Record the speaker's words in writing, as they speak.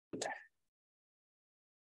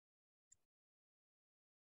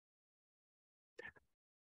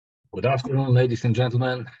Good afternoon, ladies and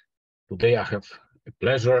gentlemen. Today I have a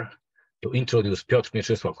pleasure to introduce Piotr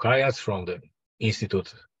Mieczysław HAJAC from the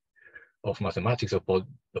Institute of Mathematics of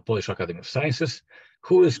the Polish Academy of Sciences,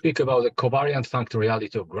 who will speak about the covariant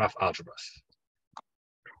functoriality of graph algebras.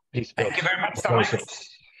 Please, Piotr, thank you very much, Thomas.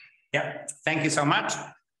 Yeah, thank you so much.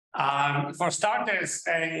 For starters,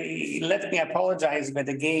 let me apologize, but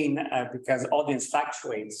again, because audience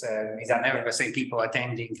fluctuates, these are never the same people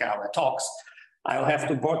attending our talks. I'll have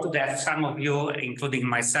to bore to death some of you, including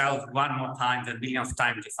myself, one more time, the millionth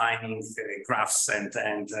time defining graphs and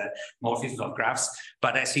morphisms of graphs.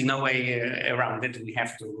 But I see no way around it. We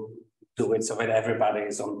have to do it so that everybody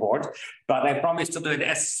is on board. But I promise to do it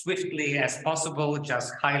as swiftly as possible,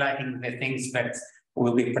 just highlighting the things that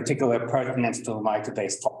will be particularly pertinent to my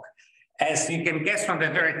today's talk. As you can guess from the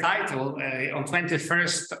very title, on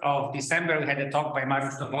 21st of December, we had a talk by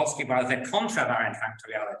Mariusz Tobolski about the contravariant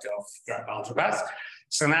functoriality of graph algebras.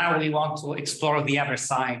 So now we want to explore the other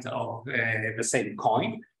side of the same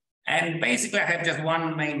coin. And basically, I have just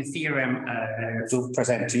one main theorem to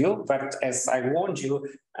present to you. But as I warned you,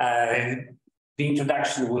 the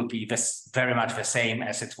introduction will be very much the same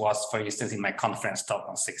as it was, for instance, in my conference talk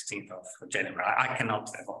on 16th of January. I cannot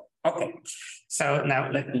evolve. Okay, so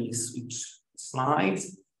now let me switch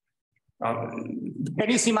slides. Can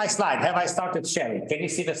you see my slide? Have I started sharing? Can you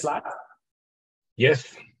see the slide?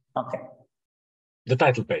 Yes. Okay. The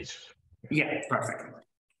title page. Yeah, perfect.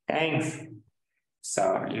 Okay.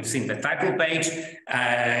 So you've seen the title page,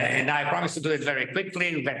 and I promise to do it very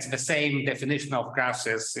quickly. That's the same definition of graphs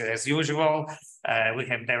as usual. We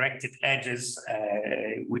have directed edges,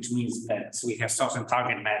 which means that we have source and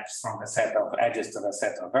target maps from the set of edges to the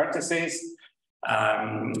set of vertices.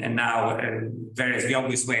 And now there is the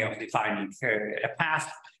obvious way of defining a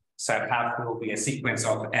path. So a path will be a sequence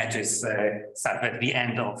of edges such that the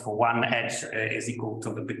end of one edge is equal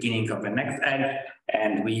to the beginning of the next edge.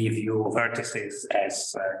 And we view vertices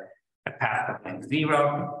as a path of length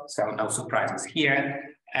 0. So no surprises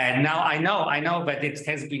here. And now I know that it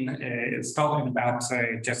has been spoken about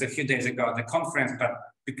just a few days ago at the conference, but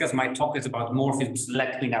because my talk is about morphisms,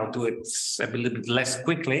 let me now do it a little bit less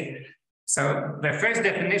quickly. So the first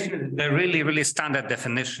definition is the really standard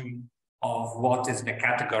definition of what is the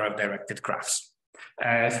category of directed graphs.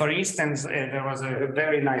 For instance, there was a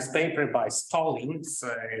very nice paper by Stallings.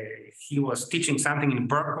 He was teaching something in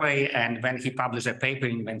Berkeley, and then he published a paper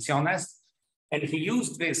in Invenciones. And he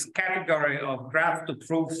used this category of graph to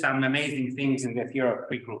prove some amazing things in the theory of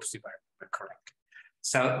three groups, if I remember correctly.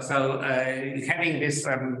 So having this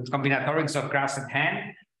combinatorics of graphs at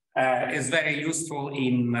hand is very useful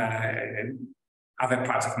in other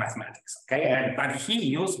parts of mathematics, okay? But he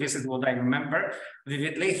used, this is what I remember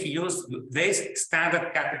vividly, he used this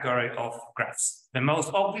standard category of graphs. The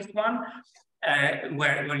most obvious one,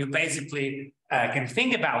 where you basically can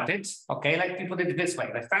think about it, okay, like people did it this way.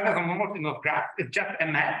 The standard homomorphism of graph is just a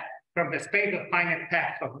map from the space of finite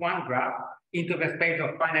paths of one graph into the space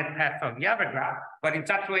of finite paths of the other graph, but in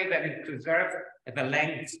such a way that it preserves the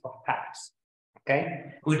lengths of paths,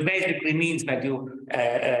 okay? Which basically means that you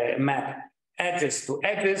map edges to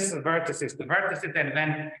edges, vertices to vertices, and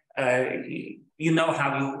then you know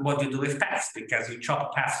what you do with paths, because you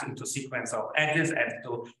chop paths into sequence of edges, and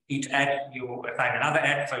to each edge you assign another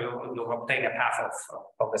edge, so you obtain a path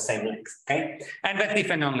of the same length. Okay, and that's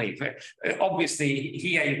different only. Obviously,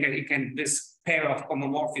 here you can this pair of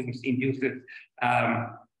homomorphisms induces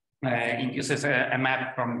a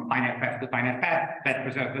map from finite path to finite path that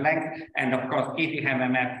preserves the length. And of course, if you have a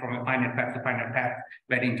map from a finite path to finite path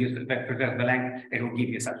that preserves the length, it will give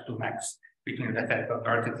you such two maps between the set of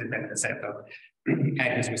vertices and the set of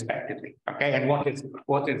edges respectively. Okay, and what is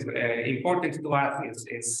important to us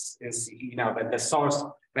is you know that the source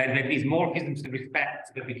that these morphisms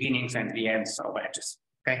respect the beginnings and the ends of edges.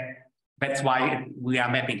 Okay, that's why we are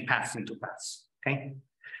mapping paths into paths. Okay.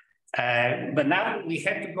 But now we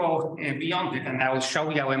have to go beyond it, and I will show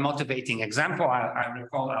you a motivating example. I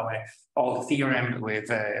recall our old theorem with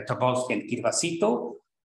Tobolski and Kirvasitu.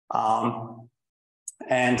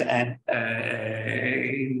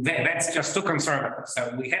 That's just too conservative.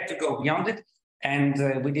 So we had to go beyond it,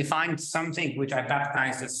 and we defined something which I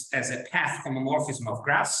baptized as a path homomorphism of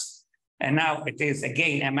graphs. And now it is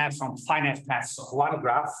again a map from finite paths of one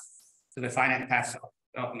graph to the finite paths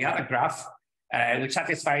of the other graph. Which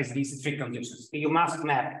satisfies these three conditions. You must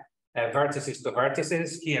map vertices to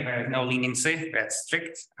vertices. Here there is no leniency, that's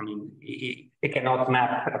strict. I mean, it cannot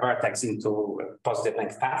map a vertex into a positive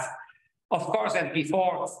length path. Of course, as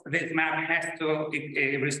before, this map has to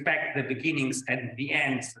respect the beginnings and the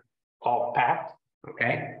ends of path,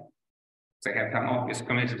 okay? So I have some obvious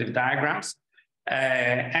commutative diagrams.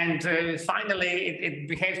 Finally, it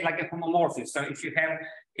behaves like a homomorphism. So if you have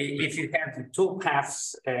two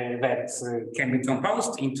paths that can be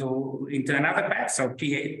composed into another path, so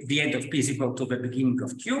the end of P is equal to the beginning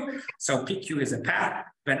of Q. So PQ is a path.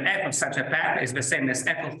 Then f of such a path is the same as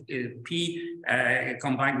f of P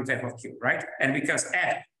combined with f of Q, right? And because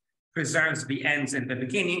f preserves the ends and the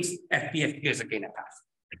beginnings, FP of Q is again a path.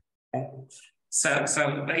 Okay. So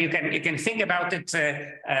you can think about it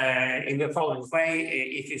in the following way.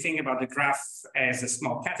 If you think about the graph as a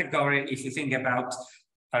small category, if you think about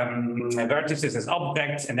vertices as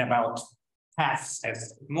objects and about paths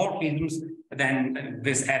as morphisms, then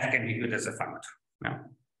this f can be viewed as a functor,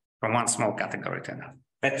 from one small category to another.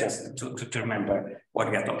 That's just to remember what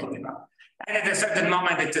we are talking about. And at a certain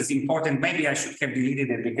moment, it is important. Maybe I should have deleted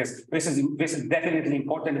it because this is definitely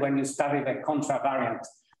important when you study the contravariant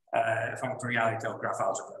functoriality of graph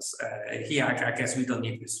algebras. Here, I guess we don't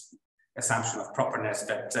need this assumption of properness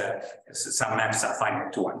that some maps are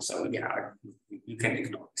finite to one. So yeah, you can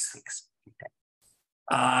ignore these things. Okay.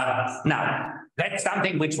 Now, that's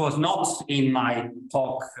something which was not in my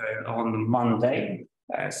talk on Monday,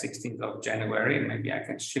 16th of January. Maybe I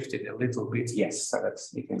can shift it a little bit. Yes, so that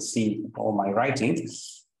you can see all my writing.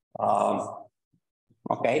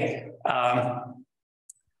 Okay.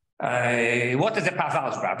 What is a path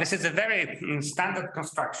algebra? This is a very standard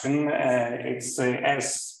construction. It's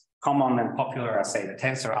as common and popular as, say, the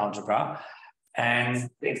tensor algebra. And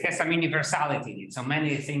it has some universality in it. So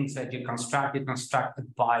many things that you constructed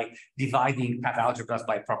by dividing path algebras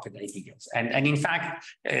by proper aggregates. And in fact,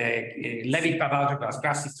 Levitt path algebras,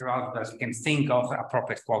 graph system algebras, you can think of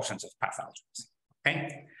appropriate quotients of path algebras.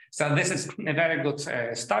 Okay, so this is a very good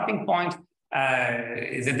starting point.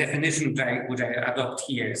 The definition which I adopt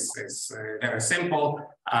here is very simple.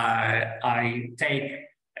 I take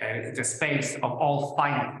the space of all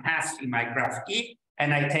finite paths in my graph E,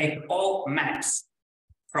 and I take all maps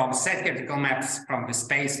from set theoretical maps from the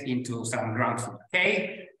space into some ground field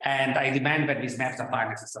K, and I demand that these maps are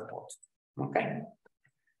finitely supported. Okay.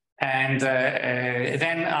 And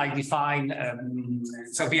then I define,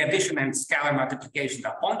 so the addition and scalar multiplication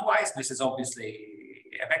are pointwise. This is obviously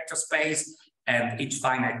a vector space, and each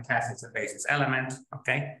finite path is a basis element,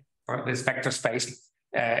 okay, for this vector space.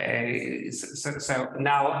 So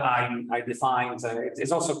now I defined,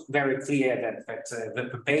 it's also very clear that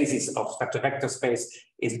the basis of such a vector space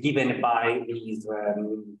is given by these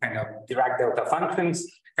kind of Dirac delta functions,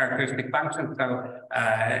 characteristic functions.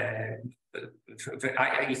 So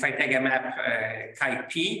if I take a map chi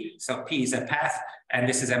P, so P is a path, and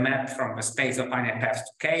this is a map from the space of finite paths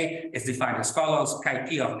to K, is defined as follows: chi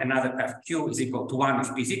P of another path Q is equal to 1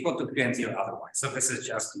 if P is equal to Q and 0 otherwise. So this is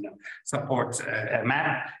just, support a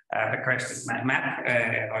map, the characteristic map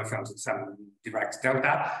from some Dirac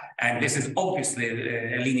delta, and this is obviously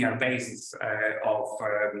a linear basis of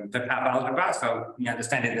the path algebra. So we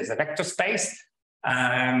understand it as a vector space.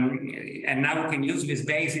 And now we can use this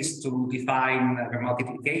basis to define the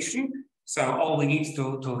multiplication. So all we need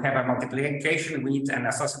to have a multiplication, we need an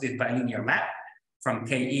associative bilinear map from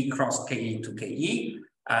KE cross KE to KE.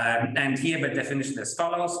 And here the definition is as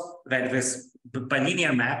follows, that this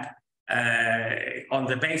bilinear map on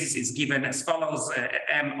the basis is given as follows: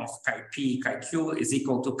 M of chi P chi Q is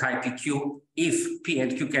equal to chi PQ if P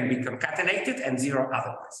and Q can be concatenated and 0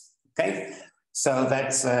 otherwise. Okay. So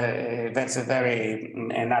that's a very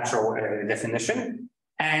natural definition.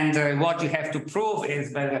 And what you have to prove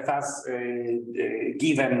is that it has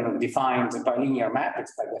given defined bilinear map,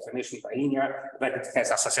 it's by definition bilinear, but it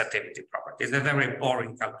has associativity property. It's a very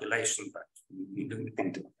boring calculation, but you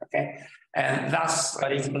can do it, okay? And thus...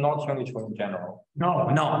 But it's not only true in general. No.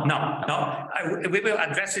 We will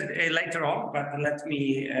address it later on, but let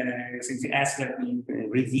me, since you asked, let me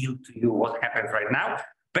reveal to you what happens right now.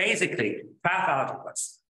 Basically, path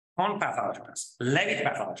algebras, on-path algebras, Levitt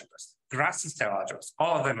path algebras, graph system algebras,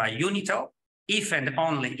 all of them are unital if and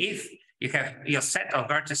only if you have your set of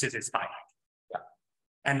vertices is finite. Yeah.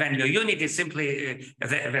 And then your unit is simply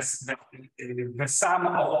the sum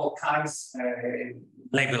of all kinds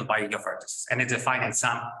labeled by your vertices. And it's a finite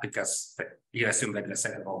sum because you assume that the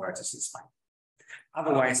set of all vertices is finite.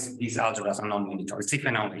 Otherwise, these algebras are non-unital. It's if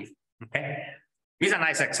and only if. Okay. These are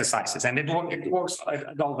nice exercises, and it works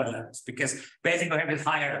at all the levels, because basically you have this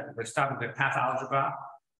higher, we start with the path algebra,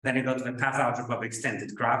 then you go to the path algebra of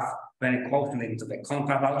extended graph, then you quotient it into the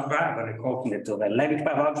conpath algebra, then you quotient it to the Levitt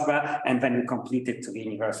path algebra, and then you complete it to the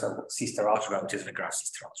universal sister algebra, which is the graph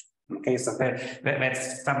sister algebra. Okay, so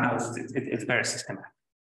that's somehow it's very systematic.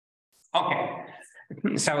 Okay,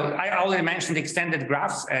 So I already mentioned extended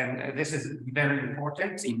graphs, and this is very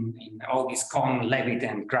important in all these Kohn, Levitt,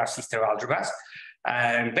 and graph sister algebras.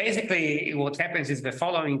 Basically, what happens is the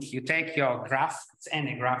following: you take your graph, it's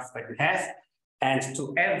any graph that you have, and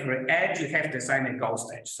to every edge you have to assign a ghost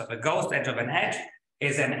edge. So the ghost edge of an edge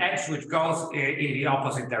is an edge which goes in the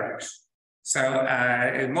opposite direction. So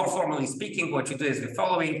more formally speaking, what you do is the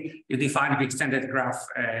following: you define the extended graph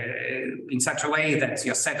in such a way that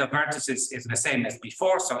your set of vertices is the same as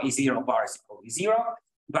before. So E0 bar is equal to E0.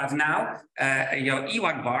 But now your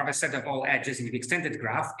E1 bar, the set of all edges in the extended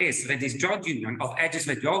graph, is the disjoint union of edges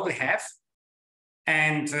that you already have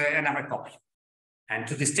and another copy. And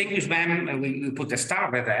to distinguish them, we put a star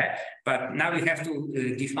over there, but now we have to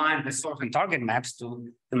define the source and target maps to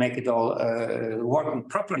make it all work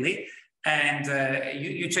properly. And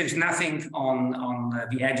you change nothing on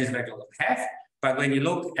the edges that you have, but when you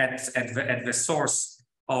look at the source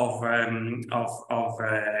of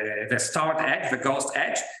the start edge, the ghost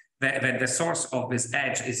edge, the source of this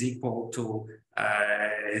edge is equal to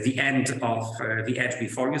the end of the edge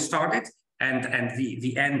before you started, and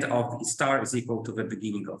the end of the star is equal to the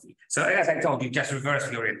beginning of it. So as I told you, just reverse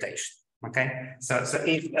the orientation. Okay. So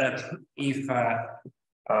if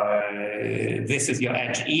this is your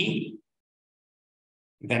edge E,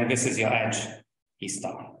 then this is your edge E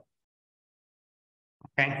star.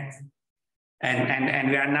 Okay.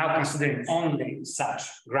 And we are now considering only such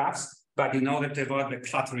graphs, but in order to avoid the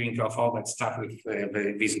cluttering of all that stuff with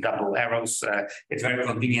these double arrows, it's very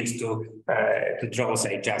convenient to draw,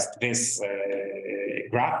 say, just this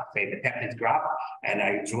graph, say the Peptide graph, and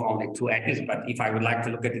I drew only two edges. But if I would like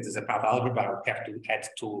to look at it as a path algebra, I would have to add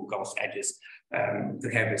two ghost edges to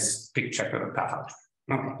have this picture of a path algebra.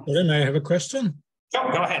 Okay. Then I have a question. Sure,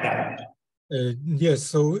 go ahead, Adam. Yes,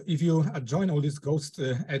 so if you adjoin all these ghost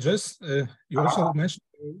edges, you also mentioned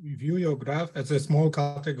you view your graph as a small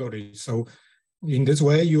category. So in this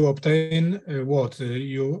way, you obtain what?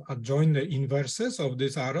 You adjoin the inverses of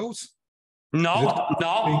these arrows? No.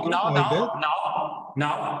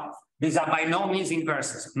 These are by no means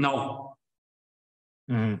inverses. No.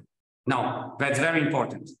 Mm-hmm. No, that's very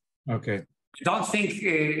important. Okay. Don't think,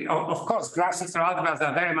 of course, graph sister algebras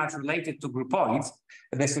are very much related to groupoids.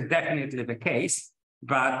 This is definitely the case,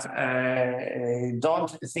 but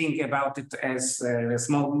don't think about it as a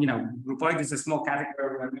small, groupoid is a small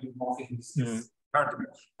category where morphism is vertical.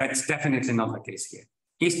 That's definitely not the case here.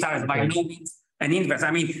 E star is by no means an inverse.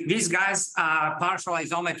 I mean, these guys are partial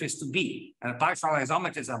isometries to B, and partial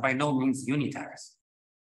isometries are by no means unitaries.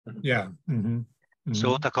 Yeah. Mm-hmm. Mm-hmm. So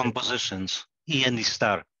what are compositions? E and E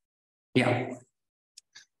star. Yeah.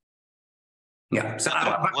 Yeah. So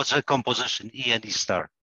what's the composition E and E star?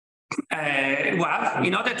 Well,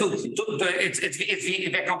 in order it's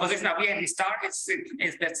the composition of E and E star is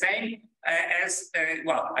the same as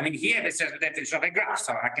well. I mean, here this is the definition of a graph,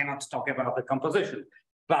 so I cannot talk about the composition.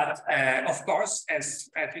 But of course, as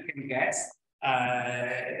you can guess,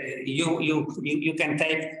 you can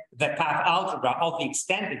take the path algebra of the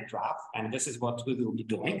extended graph, and this is what we will be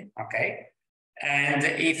doing. Okay. And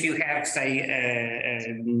if you have, say,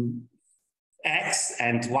 X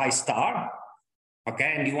and Y star,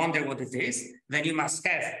 okay, and you wonder what it is, then you must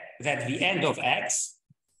have that the end of X.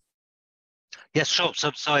 Yes, sure.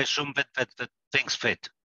 So I assume that things fit.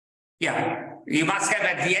 Yeah, you must have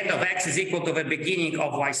that the end of X is equal to the beginning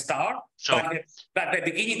of Y star. Sure. But the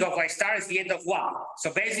beginning of Y star is the end of 1.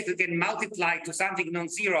 So basically, you can multiply to something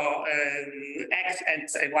non-zero X and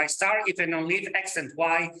Y star if and only if X and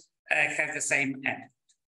Y have the same end.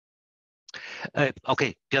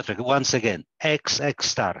 Okay, Piotr, once again, X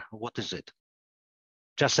star, what is it?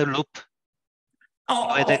 Just a loop?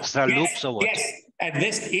 Extra yes, loops or what? Yes,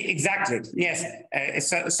 this exactly. Yes.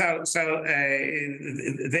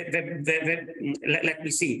 Let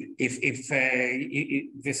me see if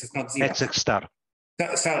this is not 0. X star.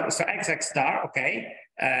 So X star. Okay.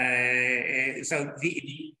 So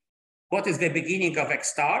what is the beginning of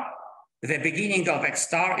X star? The beginning of X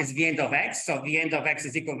star is the end of X, so the end of X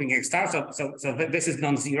is equal to X star. So this is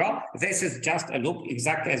non-zero. This is just a loop,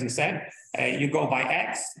 exactly as you said. You go by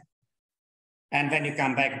X, and then you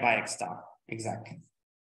come back by X star. Exactly.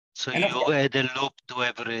 So you add a loop to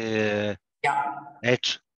every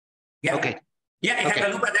edge. Yeah. Okay. Yeah, it has a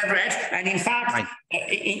loop at every edge, and in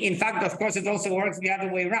fact, of course, it also works the other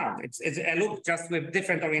way around. It's a loop just with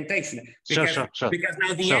different orientation. Because, sure. Because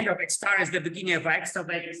now the end of X star is the beginning of X, so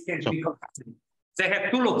they can be compatible. They have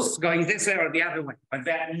two loops going this way or the other way, but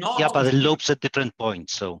they're not. Yeah, but the loops at different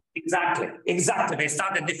points. So exactly. They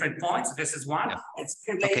start at different points. This is one.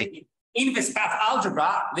 Yeah. In this path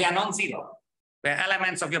algebra, they are non-zero. They're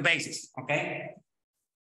elements of your basis. Okay.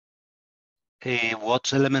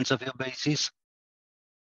 what elements of your basis?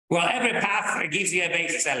 Well, every path gives you a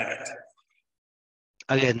basis element.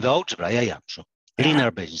 Again, the algebra, yeah, sure. Yeah.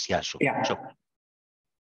 Linear basis, yeah, sure. Yeah. Sure.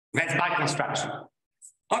 That's by construction.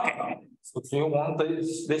 Okay. So do you want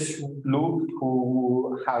this loop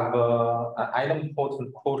to have an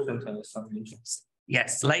idempotent quotient in some regions?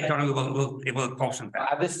 Yes, later on we will quotient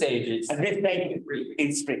that. At this stage,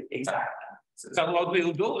 it's free. Exactly. So what we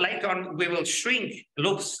will do later on, we will shrink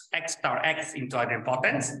loops x star x into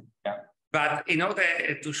idempotents. Yeah. But in order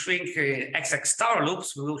to shrink xx star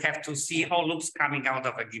loops, we will have to see all loops coming out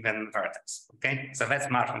of a given vertex. Okay, so that's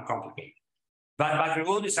much more complicated. But we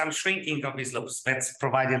will do some shrinking of these loops. That's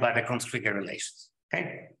provided by the Constrictor relations.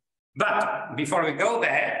 Okay, but before we go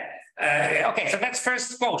there, okay, so that's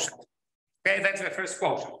first quotient. Okay, that's the first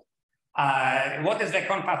quotient. What is the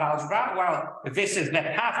conpath algebra? Well, this is the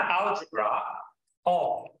path algebra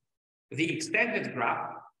of the extended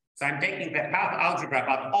graph. So I'm taking the path algebra,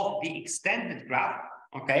 but of the extended graph,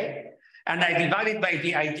 okay? And I divide it by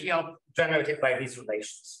the ideal generated by these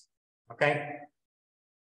relations, okay?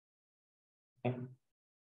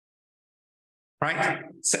 Right?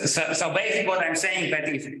 So basically what I'm saying that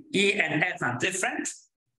if E and F are different,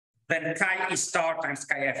 then chi E star times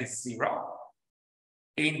chi F is 0.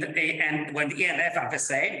 And when E and F are the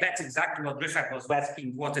same, that's exactly what Richard was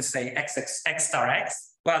asking, what is say x star x.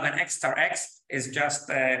 Well, then x star x is just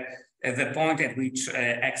the point at which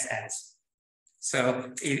x ends.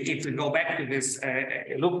 So if we go back to this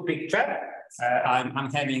loop picture,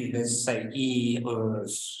 I'm having this say E.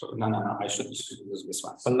 No, I should use this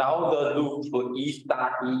one. so now the loop for E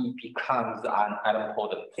star E becomes an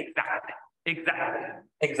idempotent.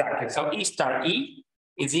 Exactly. So E star E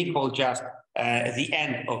is equal just the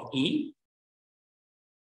end of E.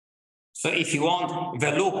 So if you want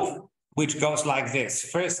the loop which goes like this,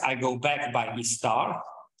 first I go back by E star.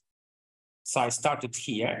 So I started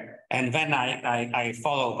here, and then I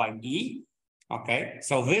follow by E. Okay,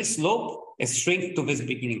 so this loop is shrink to this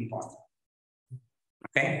beginning point.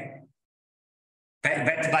 Okay,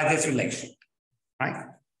 that's by this relation, right?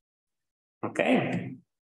 Okay.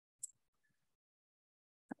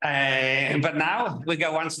 But now we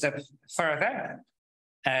go one step further.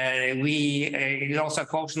 We also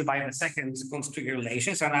quotient by the second Constrictor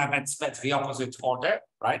relation. So now that's the opposite order,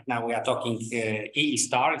 right? Now we are talking E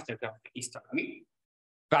star instead of E star E.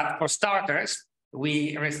 But for starters,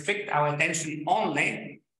 we restrict our attention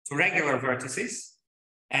only to regular vertices.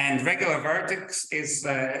 And regular vertex is,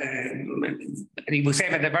 we say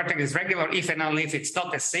that the vertex is regular if and only if it's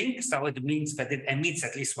not a sink. So it means that it emits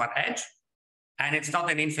at least one edge. And it's not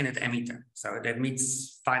an infinite emitter. So it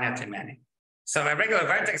emits finitely many. So a regular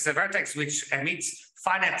vertex is a vertex which emits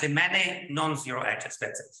finitely many non-zero edges.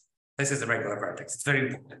 That's it. This is a regular vertex. It's very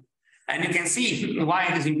important. And you can see why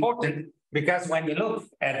it is important, because when you look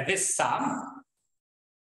at this sum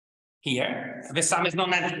here, this sum is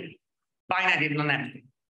non-empty, finite non-empty.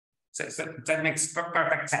 So that makes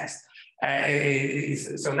perfect sense.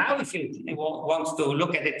 So now if you want to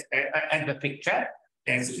look at it at the picture,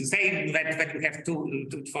 and say that we have two,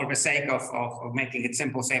 for the sake of making it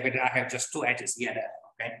simple, say that I have just two edges here,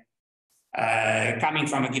 okay? Coming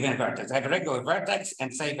from a given vertex. I have a regular vertex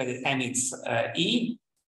and say that it emits E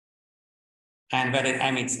and that it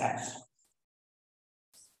emits F.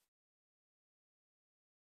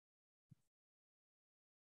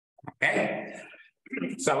 Okay,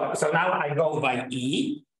 so now I go by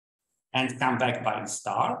E and come back by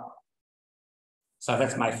star. So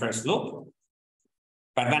that's my first loop.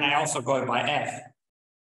 But then I also go by F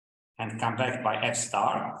and come back by F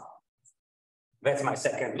star. That's my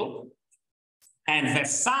second loop. And the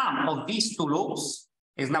sum of these two loops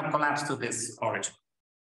is now collapsed to this origin.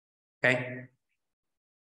 Okay.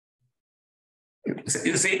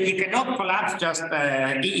 You see, you cannot collapse just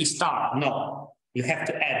E star. No, you have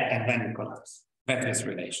to add and then collapse. That's this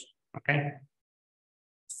relation. Okay.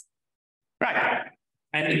 Right.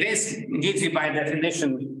 And this gives you by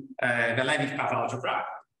definition the Levi path algebra.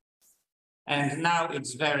 And now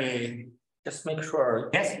it's very. Just make sure.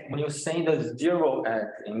 Yes. When you say the zero edge,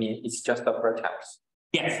 I mean it's just a vertex.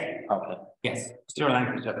 Yes. Okay. Yes. Zero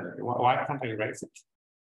language. Why can't I erase it?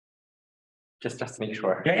 Just make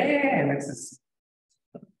sure. Yeah. This is.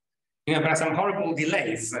 You know, there are some horrible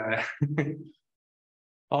delays.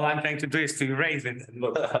 All I'm trying to do is to erase it.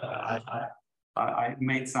 Look, I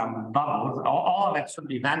made some bubbles. All of that should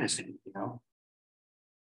be vanishing, you know.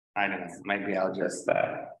 I don't know. Maybe I'll just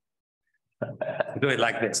do it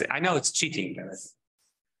like this. I know it's cheating.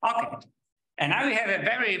 Okay. And now we have a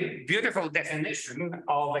very beautiful definition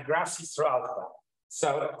of a graph C through algebra.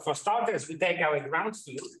 So for starters, we take our ground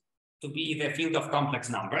field to be the field of complex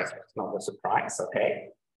numbers. It's not a surprise, okay?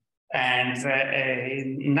 And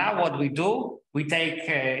now what we do, we take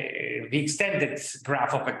the extended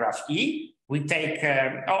graph of a graph E. We take,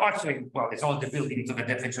 it's all built into the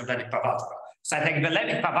definition of Levi-Pav algebra. So I take the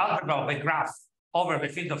Levi-Pav algebra of a graph over the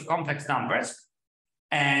field of complex numbers,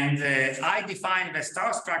 and I define the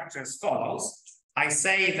star structure as follows. I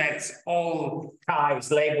say that all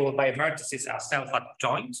chi's labeled by vertices are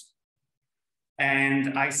self-adjoint.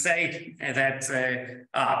 And I say that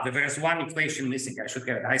there's one equation missing. I should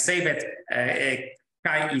get it. I say that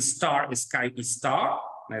chi E star is chi E star,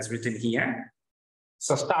 as written here.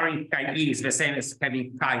 So starring chi E is the same as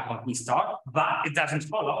having chi of E star, but it doesn't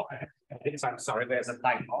follow. I'm sorry, there's a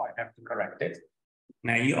typo. I have to correct it.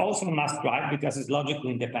 Now you also must write, because it's logically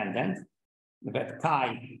independent, that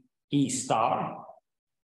chi E star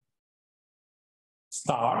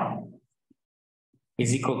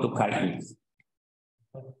is equal to chi E.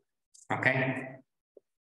 Okay.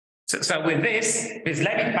 So with this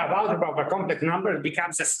Levi-Pav algebra over complex numbers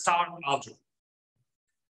becomes a star algebra.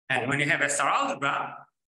 And when you have a star algebra,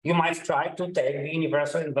 you might try to take the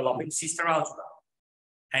universal enveloping C-star algebra.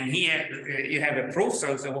 And here you have a proof.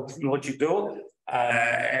 So what you do,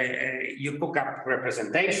 you cook up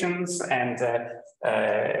representations and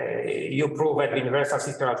you prove that the universal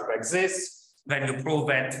C-star algebra exists. Then you prove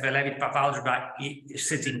that the Levi-Pav algebra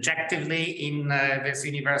sits injectively in this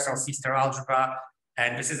universal C-star algebra.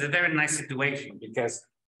 And this is a very nice situation because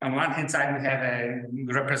on one hand side, we have a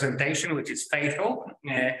representation which is faithful,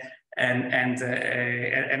 and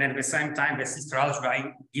at the same time, the C-star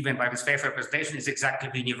algebra given by this faithful representation is exactly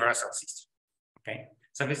the universal C-star. Okay,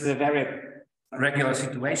 so this is a very regular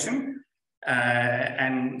situation.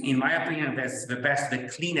 And in my opinion, that's the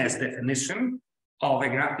cleanest definition of a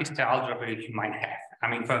graph C-star algebra you might have. I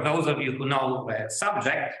mean, for those of you who know the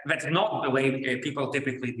subject, that's not the way people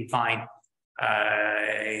typically define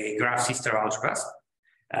graph C-star algebras,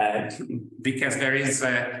 because there is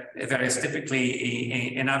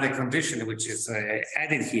typically another condition which is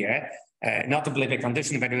added here, notably the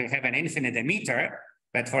condition that we have an infinite emitter.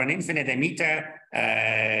 But for an infinite emitter,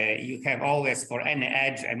 you have always, for any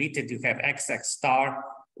edge emitted, you have XX star,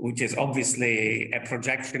 which is obviously a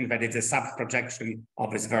projection, but it's a sub-projection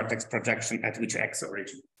of this vertex projection at which X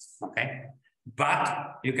originates, okay?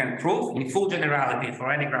 But you can prove in full generality for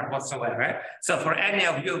any graph whatsoever. So for any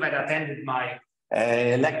of you that attended my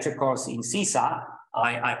lecture course in CISA,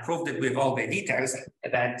 I proved it with all the details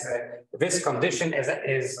that this condition is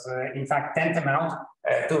in fact tantamount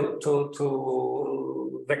to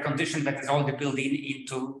the condition that is only built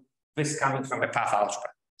into this coming from a path algebra.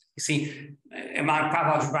 You see, among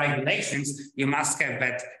path algebra relations, you must have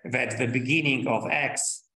that the beginning of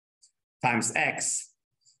X times X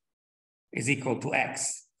is equal to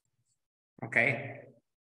X, okay?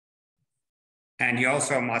 And you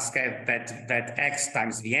also must have that X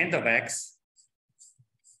times the end of X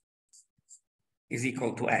is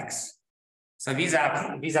equal to X. So these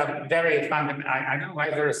are very fundamental. I don't know why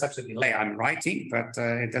there is such a delay. I'm writing, but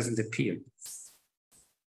it doesn't appear.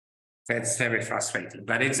 That's very frustrating,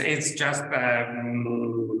 but it's just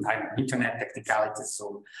internet technicalities.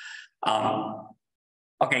 So,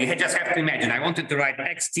 okay, you just have to imagine. I wanted to write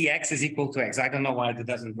XTX is equal to X. I don't know why it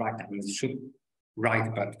doesn't write. I mean, it should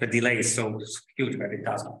write, but the delay is so huge that it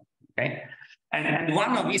doesn't. Okay, and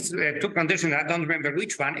one of these two conditions, I don't remember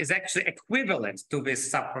which one, is actually equivalent to this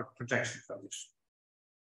sub-projection condition.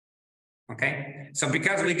 Okay, so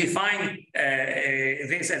because we define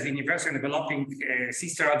this as universal enveloping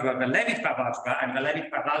C-star algebra, the Levi-Pav algebra, and the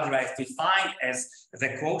Levi-Pav algebra is defined as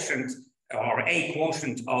the quotient or a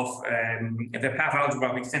quotient of the path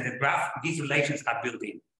algebra of extended graph, these relations are built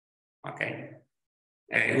in. Okay.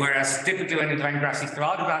 Whereas typically when you define graph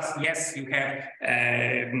C-star algebras, yes, you have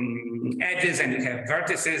edges and you have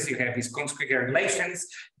vertices, you have these consquigure relations,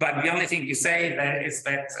 but the only thing you say is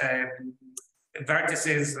that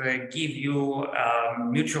vertices give you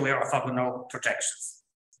mutually orthogonal projections.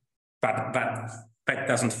 But that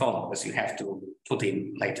doesn't follow, as you have to put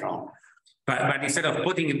in later on. But instead of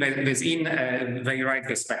putting this in, they write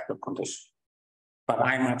the spectral condition. But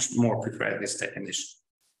I much more prefer this definition.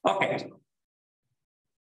 Okay.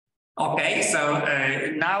 Okay, so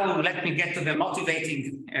now let me get to the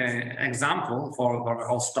motivating example for the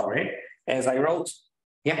whole story. As I wrote,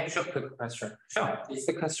 yeah, sure. Quick question. Sure. Is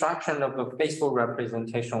the construction of the physical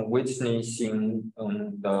representation witnessing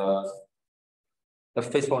the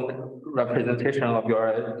physical representation of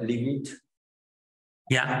your limit?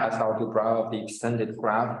 Yeah. As algebra of the extended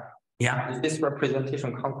graph? Yeah. Is this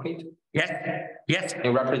representation concrete? Yes. Yes.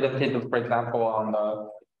 You represented, for example, on the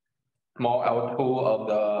More L2 of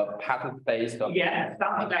the pattern-based. Yeah,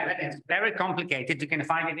 something like that. It's very complicated. You can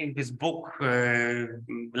find it in this book,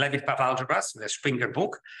 Leavitt-Pav Algebras, the Springer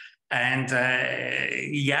book. And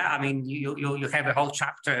yeah, I mean, you have a whole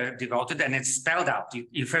chapter devoted, and it's spelled out.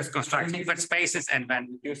 You first construct Hilbert spaces, and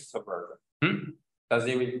then reduced version. Does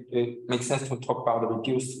it make sense to talk about the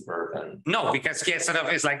reduced version? No, because here sort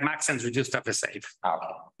of is like Maxence reduced of the safe. Okay.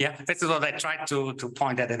 Yeah, this is what I tried to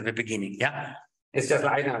point at the beginning. Yeah, it's just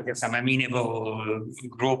like, I don't know, some amenable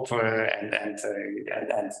group and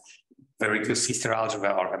the reduced sister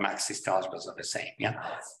algebra or the max sister algebras are the same. Yeah.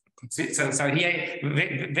 So here,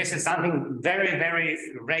 this is something very, very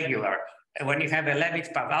regular. When you have a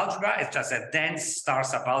Leavitt-Pav algebra, it's just a dense star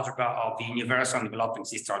subalgebra of the universal enveloping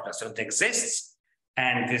sister algebra. So it exists.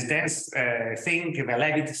 And this dense thing, the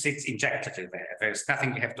Leavitt sits injected there. There's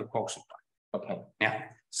nothing you have to quotient. Okay. Yeah.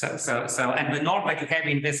 So, and the norm that you have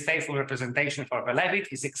in this faithful representation for the Leavitt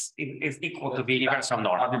is equal to the universal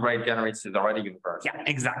norm. Algebraic generates is already universal. Yeah,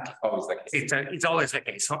 exactly. Always the case. It's always the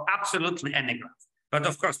case. So absolutely any graph. But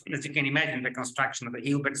of course, as you can imagine, the construction of the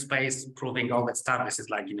Hilbert space, proving all that stuff, this is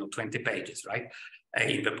like 20 pages, right,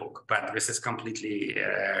 in the book. But this is completely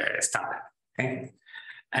standard. Okay.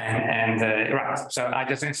 And right, so I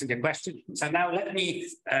just answered the question. So now let me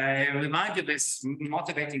remind you this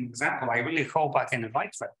motivating example. I really hope I can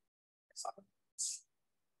write it.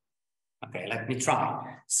 Okay, let me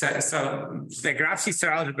try. So the graph sister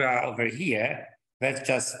algebra over here, that's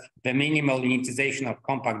just the minimal unitization of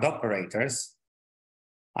compact operators.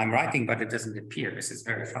 I'm writing, but it doesn't appear. This is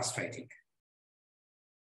very frustrating.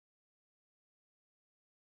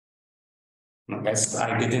 I guess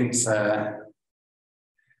I didn't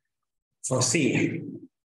foresee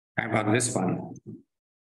about this one.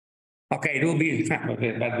 Okay, it will be,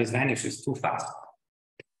 but this vanishes too fast.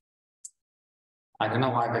 I don't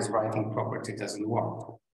know why this writing property doesn't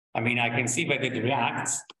work. I mean, I can see that it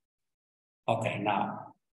reacts. Okay,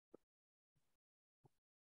 now.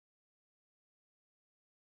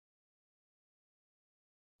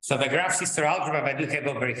 So the graph sister algebra that you have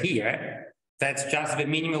over here, that's just the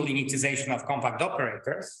minimal unitization of compact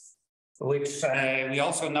operators, which we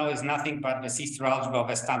also know is nothing but the sister algebra of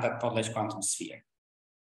a standard Polish quantum sphere.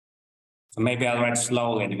 So maybe I'll write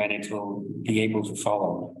slowly and then it will be able to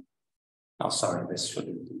follow. Oh, sorry, this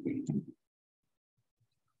shouldn't be.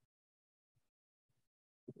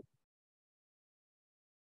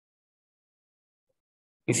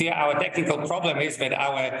 You see, our technical problem is that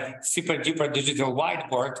our super duper digital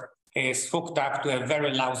whiteboard is hooked up to a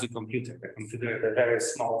very lousy computer. The computer is a very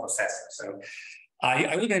small processor. So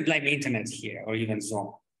I wouldn't blame internet here or even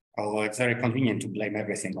Zoom, although it's very convenient to blame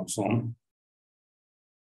everything on Zoom.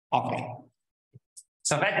 Okay.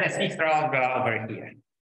 So that's the sister algebra over here,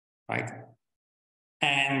 right?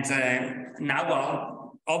 And now,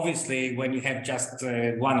 well, obviously, when you have just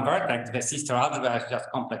one vertex, the sister algebra is just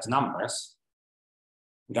complex numbers.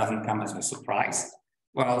 It doesn't come as a surprise.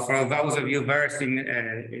 Well, for those of you versed in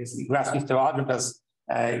graph sister algebras,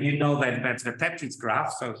 you know that that's the Teplitz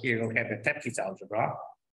graph. So here we'll have the Teplitz algebra.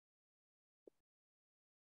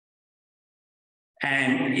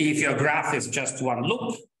 And if your graph is just one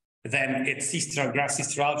loop, then its graph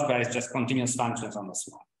sister algebra is just continuous functions on the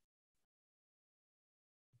small.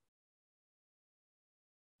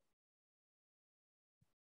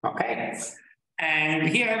 Okay. And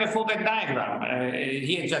here I have a full-back diagram.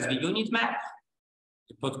 Here just the unit map.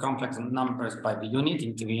 To put complex numbers by the unit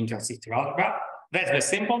into the integral sister algebra. That's the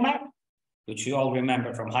simple map, which you all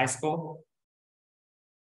remember from high school.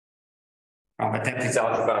 From the Teplitz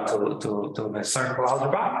algebra to the circle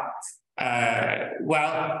algebra.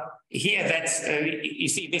 Well, here that's, you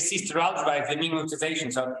see, this sister algebra is the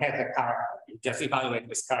minimization, so it has a character. You just evaluate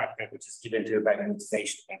this character, which is given to you by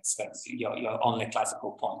minimization. That's your only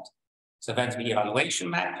classical point. So that's the evaluation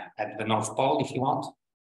map at the North Pole, if you want.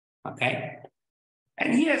 Okay.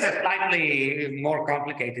 And here's a slightly more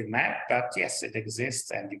complicated map, but yes, it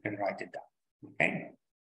exists and you can write it down. Okay.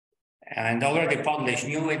 And already Podlish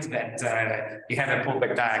knew it that you have a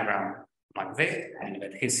pullback diagram like this, and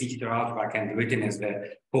that his sister algebra can be written as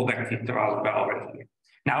the pullback sister algebra over here.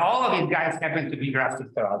 Now, all of these guys happen to be graph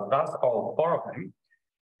sister algebras, all four of them.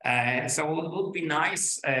 So it would be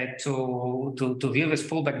nice to view this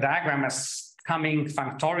pullback diagram as coming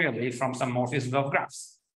functorially from some morphism of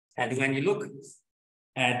graphs. And when you look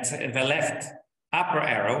at the left upper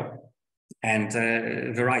arrow and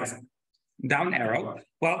the right down arrow,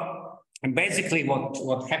 well, basically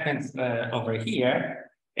what happens over here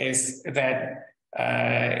is that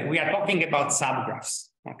we are talking about subgraphs,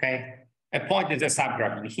 okay? A point is a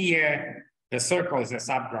subgraph here, The circle is a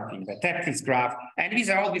subgraph in the Teplis graph, and these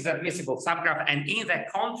are all these admissible subgraphs. And in the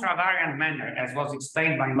contravariant manner, as was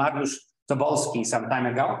explained by Mariusz Tobolski some time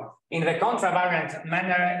ago, in the contravariant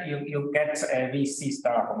manner, you get these C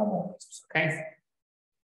star homomorphisms. Okay.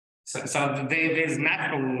 So this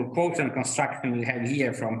natural quotient construction we have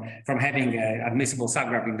here from having an admissible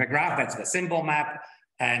subgraph in the graph, that's the symbol map,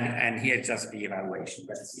 and here just the evaluation.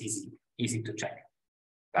 That's easy to check.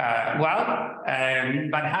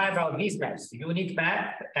 But how about these maps? Unique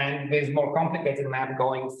map, and there's more complicated map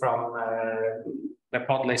going from the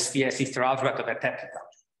Podle sphere sister algebra to the Teplis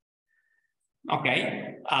algebra.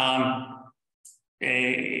 Okay.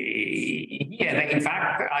 Here, they in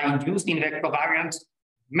fact are induced in the covariant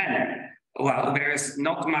manner. Well, there is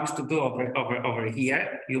not much to do over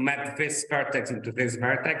here. You map this vertex into this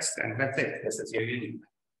vertex, and that's it. This is your unique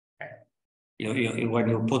map. Okay. When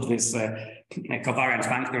you put this covariant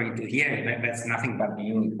functor into here, that's nothing but the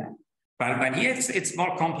unique map. But here it's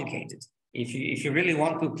more complicated. If you really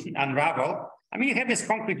want to unravel, I mean, you have this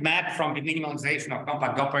concrete map from the minimalization of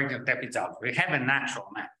compact operator of Teplis algebra. You have a natural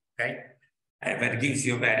map, okay? That gives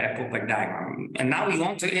you a pullback diagram. And now we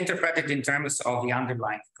want to interpret it in terms of the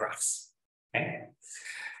underlying graphs, okay?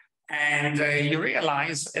 And you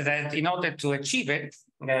realize that in order to achieve it,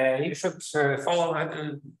 you should follow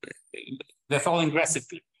the following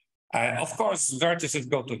recipe. Of course, vertices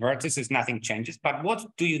go to vertices, nothing changes. But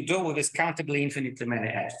what do you do with this countably infinitely many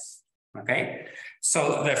edges? Okay,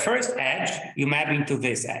 so the first edge, you map into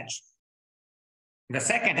this edge. The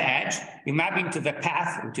second edge, you map into the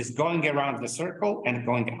path, which is going around the circle and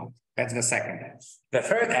going out. That's the second edge. The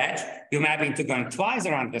third edge, you map into going twice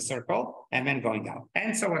around the circle and then going out,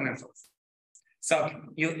 and so on and so forth. So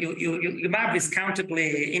you map these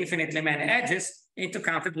countably infinitely many edges into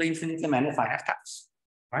countably infinitely many finite paths,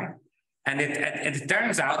 right? And it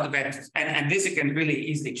turns out that, and this you can really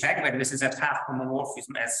easily check, that this is a path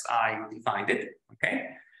homomorphism as I defined it, okay?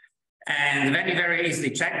 And then you very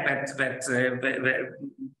easily check that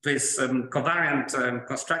this covariant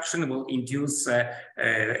construction will induce a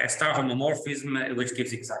star homomorphism, which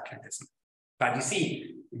gives exactly this. But you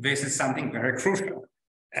see, this is something very crucial.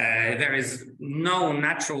 There is no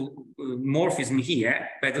natural morphism here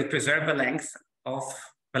that would preserve the length of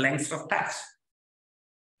paths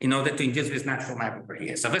in order to induce this natural map over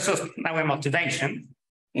here. So this was our motivation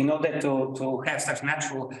in order to have such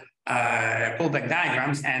natural pullback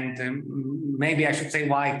diagrams, and maybe I should say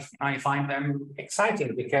why I find them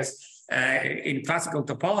exciting, because in classical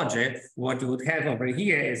topology, what you would have over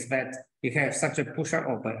here is that you have such a pusher,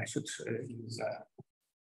 but I should use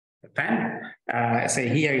a pen. Say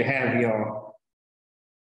here you have your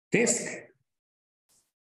disk.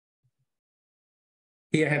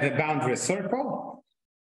 Here you have a boundary circle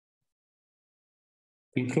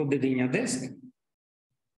included in your disk.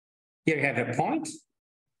 Here you have a point,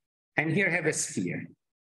 and here you have a sphere,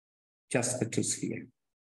 just the two spheres.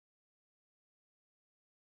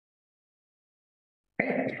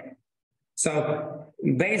 Okay. So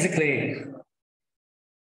basically,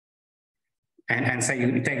 and say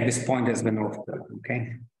you take this point as the north pole,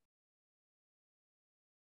 okay?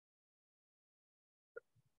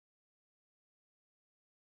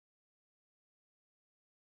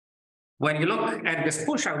 When you look at this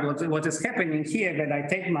push out, what is happening here, that I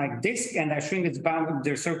take my disk and I shrink its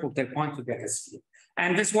boundary circle to a point to get a sphere.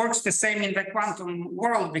 And this works the same in the quantum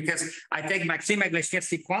world, because I take my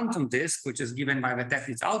Klima-Gleśniewski quantum disk, which is given by the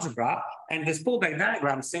Teplis algebra, and this pullback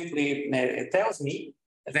diagram simply tells me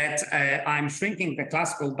that I'm shrinking the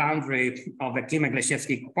classical boundary of the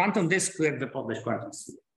Klima-Gleśniewski quantum disk with the published quantum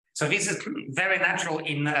sphere. So this is very natural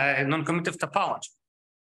in non-commutative topology.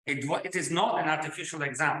 It is not an artificial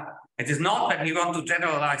example. It is not that we want to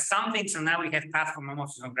generalize something, so now we have path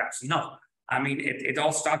homomorphism graphs. No, I mean, it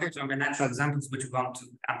all started from the natural examples which we want to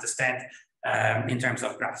understand in terms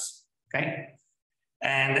of graphs, okay?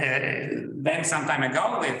 And then some time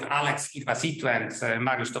ago with Alex Kirvasitu and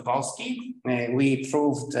Mariusz Tobolski, we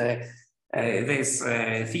proved this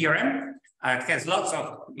theorem. It has lots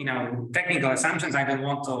of technical assumptions. I don't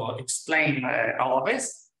want to explain all of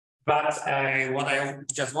this. But what I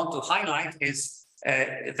just want to highlight is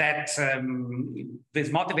that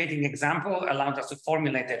this motivating example allowed us to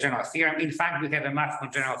formulate a general theorem. In fact, we have a much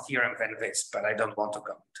more general theorem than this, but I don't want to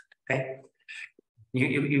go into it,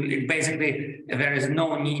 okay? Basically, there is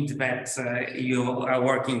no need that you are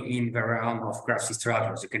working in the realm of graph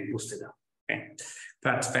algebras. You can boost it up, okay?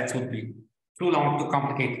 But that would be too long, too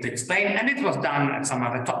complicated to explain, and it was done at some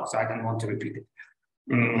other talk, so I don't want to repeat it.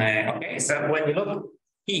 Okay, so when you look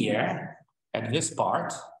here at this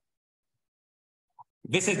part,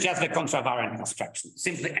 This is just the contravariant construction.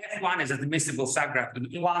 Simply F1 is an admissible subgraph in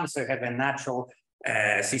E1, so you have a natural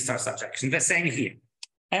C-star subjection. The same here.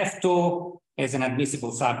 F2 is an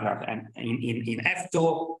admissible subgraph and in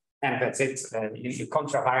F2, and that's it. You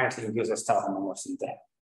contravariantly induce a star homomorphism there.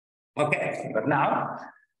 Okay, but now,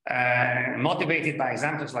 motivated by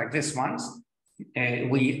examples like this ones,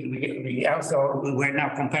 we're now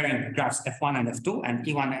comparing graphs F1 and F2 and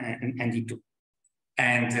E1 and E2.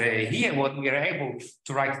 And here, what we are able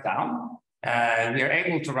to write down,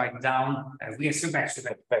 we assume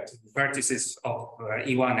actually that vertices of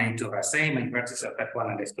E1 and E2 are the same, and vertices of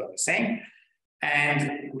F1 and F2 are the same.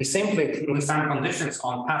 And we simply, with some conditions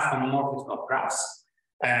on path homomorphism of graphs,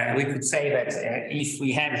 we could say that if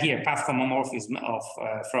we have here path homomorphism of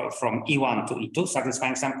from E1 to E2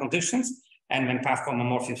 satisfying some conditions, and then path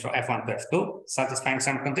homomorphism from F1 to F2 satisfying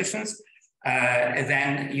some conditions,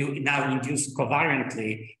 then you now induce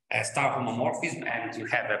covariantly a star homomorphism and you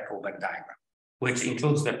have a pullback diagram, which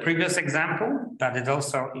includes the previous example, but it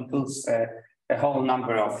also includes a whole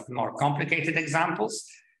number of more complicated examples.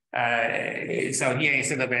 So here,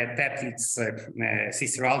 instead of a Teplitz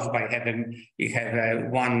sister algebra, you have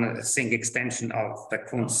one single extension of the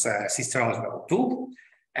Kunz sister algebra 2.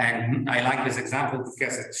 And I like this example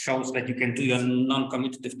because it shows that you can do your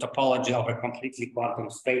non-commutative topology over completely quantum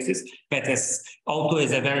spaces. But as O2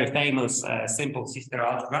 is a very famous simple sister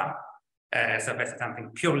algebra, so that's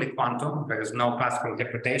something purely quantum. There is no classical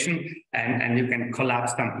interpretation, and you can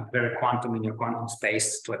collapse something very quantum in your quantum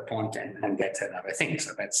space to a point and get another thing.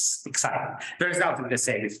 So that's exciting. The result is the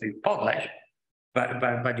same as the Podlej,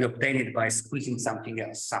 but you obtain it by squeezing something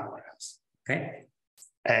else somewhere else. Okay.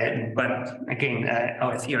 But again,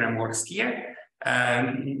 our theorem works here.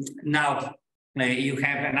 Now, you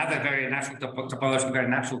have another very natural topological, very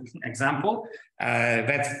natural example.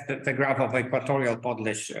 That's the graph of equatorial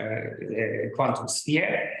Podlej quantum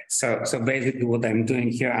sphere. So basically what I'm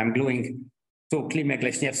doing here, I'm gluing two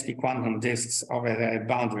Klimek-Leśniewski quantum disks over the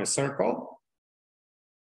boundary circle.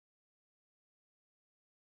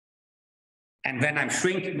 And then I'm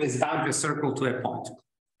shrinking this boundary circle to a point,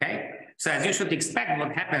 okay? So as you should expect,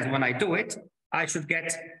 what happens when I do it, I should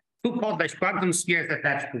get two Podlej quantum spheres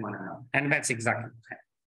attached to one another. And that's exactly what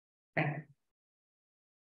happened. Okay?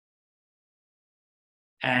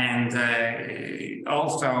 And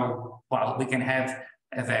also, well, we can have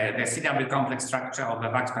the CW complex structure of the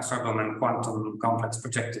Waxman-Soberman quantum complex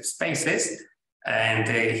projective spaces. And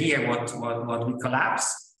here what we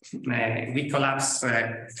collapse,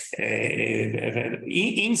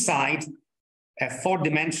 inside a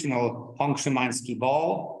four-dimensional Hong-Szymański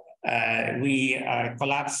ball. We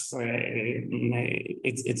collapse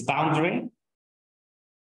its boundary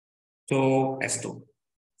to S2.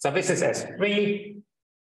 So this is S3.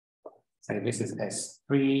 So this is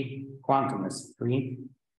S3, quantum S3.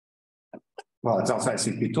 Well, it's also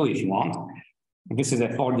SCP2 if you want. This is a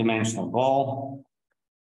four-dimensional ball.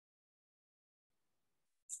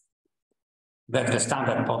 That's the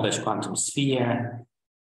standard Podlej quantum sphere.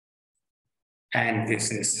 And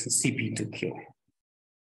this is CP2Q.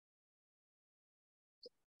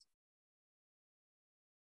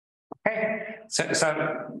 Okay, so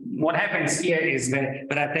what happens here is that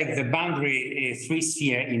when I take the boundary 3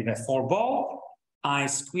 sphere in the 4 ball, I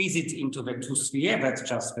squeeze it into the 2 sphere. That's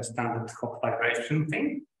just the standard Hopf vibration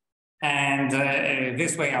thing. And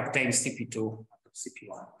this way I obtain CP2.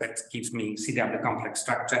 CP1 that gives me CW complex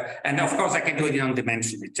structure. And of course, I can do it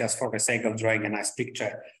non-dimensionally, just for the sake of drawing a nice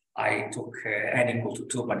picture. I took n equal to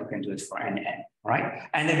 2, but you can do it for n, right?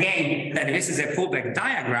 And again, that this is a pullback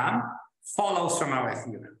diagram follows from our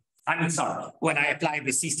theorem. I'm sorry, when I apply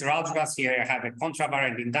the sister algebras here, I have a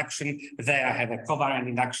contravariant induction, there I have a covariant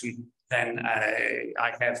induction, then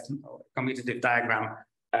I have commutative diagram,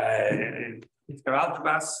 sister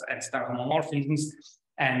algebras and star homomorphisms.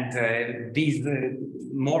 And these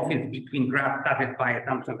morphisms between graphs satisfy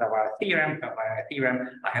assumptions of our theorem. So by our theorem,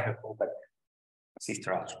 I have a pullback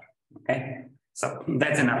sister algebra. Okay, so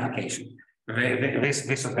that's an application. This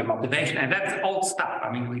was the motivation, and that's old stuff. I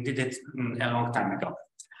mean, we did it a long time ago.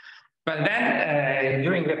 But then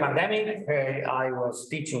during the pandemic, I was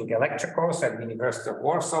teaching a lecture course at the University of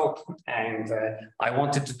Warsaw, and I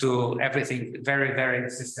wanted to do everything very, very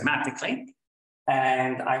systematically.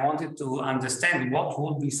 And I wanted to understand what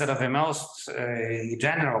would be sort of the most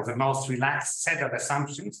general, the most relaxed set of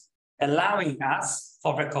assumptions, allowing us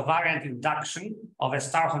for the covariant induction of a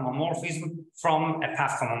star homomorphism from a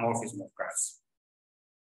path homomorphism of graphs.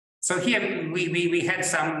 So here we had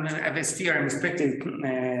some, this theorem is pretty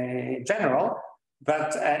general,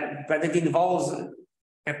 but it involves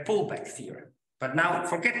a pullback theorem. But now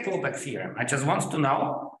forget pullback theorem. I just want to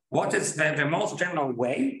know what is the most general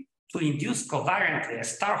way to induce covariantly a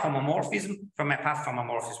star homomorphism from a path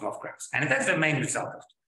homomorphism of graphs. And that's the main result of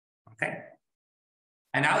it. Okay.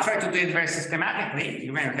 And I'll try to do it very systematically.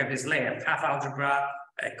 You may have this layer, path algebra,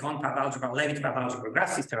 cone path algebra, Levitt path algebra,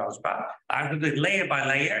 graph system algebra. I'll do it layer by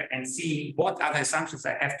layer and see what other assumptions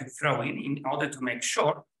I have to throw in order to make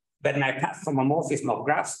sure that my path homomorphism of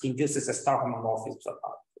graphs induces a star homomorphism of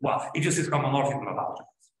algebra. Well, it uses homomorphism of algebras.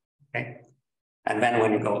 Okay. And then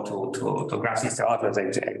when you go to graph system algebras,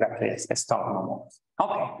 it's exactly a star homomorphism.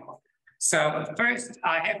 Okay. So first,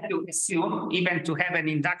 I have to assume, even to have an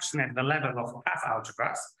induction at the level of path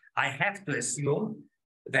algebras, I have to assume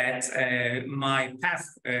that my path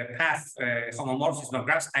homomorphism of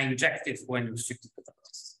graphs are injective when restricted to the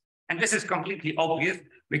vertices. And this is completely obvious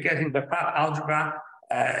because in the path algebra,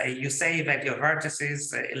 you say that your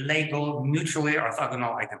vertices label mutually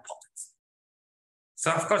orthogonal idempotents.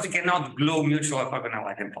 So of course you cannot glue mutual orthogonal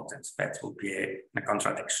idempotents. That would be a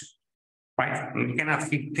contradiction, right? You cannot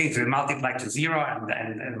keep things that multiply to zero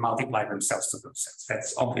and multiply themselves to themselves.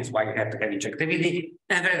 That's obvious why you have to have injectivity,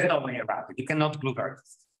 and there's no way around it. You cannot glue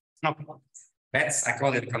vertices. No, that's, I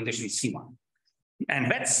call it condition C1.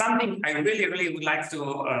 And that's something I really would like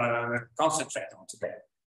to concentrate on today.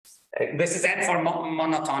 This is N for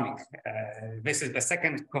monotonic. This is the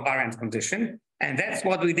second covariant condition. And that's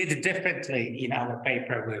what we did differently in our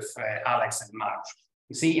paper with Alex and Mariusz.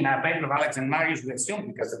 You see, in our paper with Alex and Mariusz, we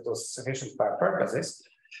assumed, because it was sufficient for our purposes,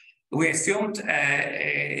 we assumed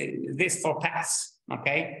this for paths,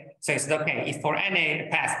 okay? So it's okay, if for any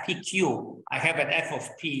path PQ, I have an f of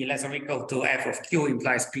p less or equal to f of q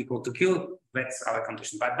implies p equal to q, that's our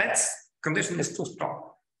condition. But that condition is too strong.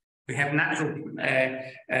 We have natural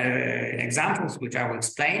examples, which I will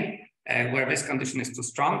explain, where this condition is too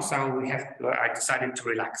strong. So I decided to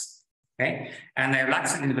relax, okay? And I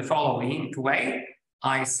relaxed it in the following way.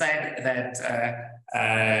 I said that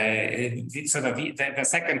the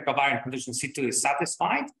second covariant condition C2 is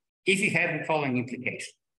satisfied if you have the following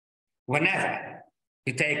implication. Whenever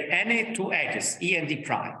you take any two edges, E and D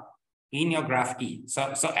prime, in your graph E.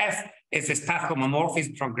 So F is this path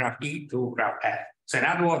homomorphism from graph E to graph F. So in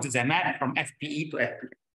other words, it's a map from FPE to FP.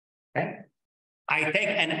 Okay? I take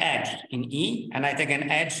an edge in E and I take an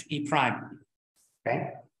edge E prime.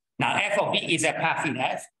 Okay? Now F of E is a path in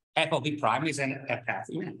F. F of E prime is a path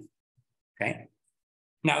in F. Okay?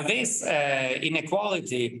 Now this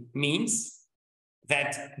inequality means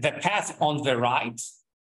that the path on the right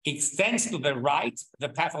extends to the right the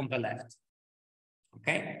path on the left.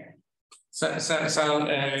 Okay? So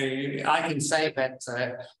I can say that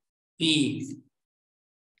P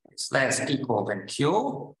is less equal than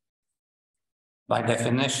Q by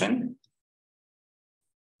definition,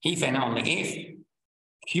 if and only if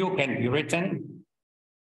Q can be written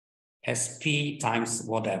as P times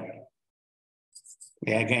whatever.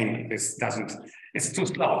 Yeah, again, this doesn't, it's too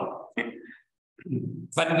slow.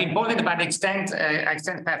 But the important about extend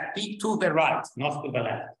path P to the right, not to the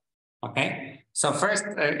left. Okay, so first,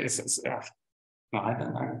 no, I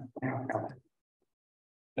don't know.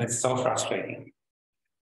 That's so frustrating.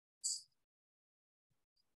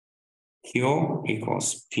 Q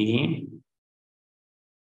equals P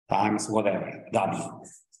times whatever, W.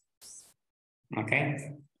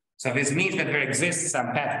 Okay, so this means that there exists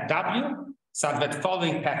some path W, so that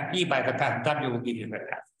following path P by the path W will give you the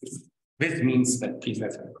path. This means that P is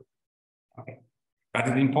less than equal. Okay, but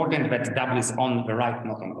it's important that W is on the right,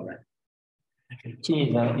 not on the left. T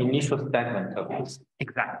is the initial segment of this.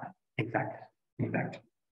 Exactly.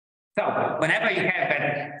 So whenever you have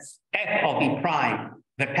that f of E prime,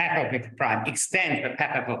 the path of E prime extends the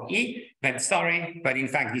path of E, then sorry, but in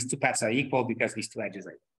fact these two paths are equal because these two edges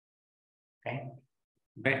are equal. Okay,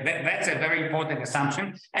 that's a very important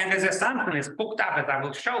assumption, and this assumption is cooked up, as I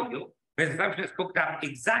will show you. This assumption is cooked up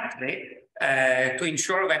exactly to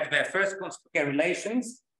ensure that the first conspicuous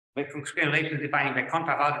relations, the conspicuous relations defining the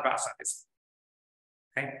contour algebra are satisfied.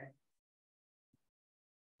 Okay.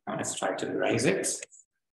 Now let's try to erase it.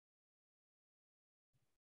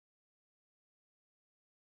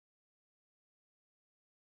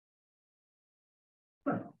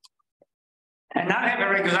 And now I have a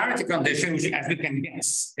regularity condition, which, as we can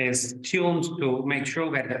guess, is tuned to make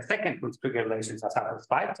sure that the second conspicuous relations are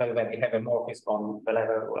satisfied, so that we have a morphism on the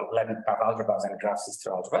level of 11 graph algebras and graph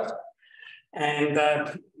system algebras. And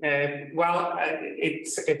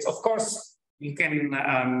it's of course, you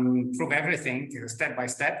can prove everything step by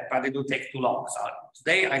step, but it will take too long. So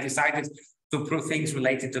today I decided to prove things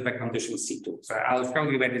related to the condition C2. So I'll show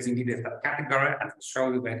you that it's indeed a subcategory, and I'll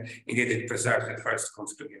show you that indeed it preserves the first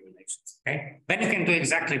constructive relations. Okay. Then you can do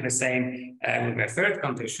exactly the same with the third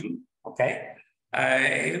condition. Okay.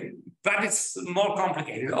 But it's more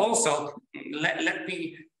complicated. Also, let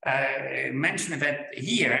me mention that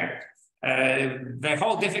here the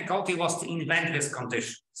whole difficulty was to invent this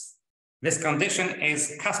condition. This condition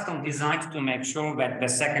is custom designed to make sure that the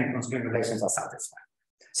second constructive relations are satisfied.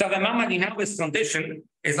 So the moment you know this condition,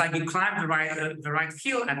 it's like you climb the right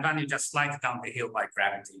hill and then you just slide down the hill by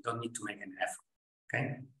gravity. You don't need to make an effort.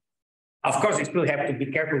 Okay. Of course, you still have to be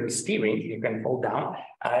careful with steering. You can fall down.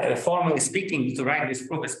 Formally speaking, to write this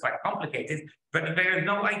proof is quite complicated, but there is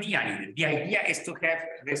no idea in it. The idea is to have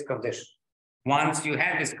this condition. Once you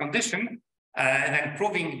have this condition, then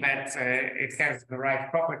proving that it has the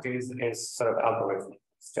right properties is sort of algorithmic.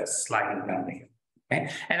 It's just sliding down the hill. Okay?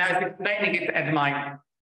 And I was explaining it at my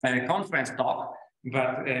conference talk,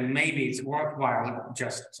 but maybe it's worthwhile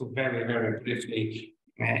just to very, very briefly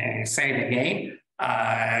say it again.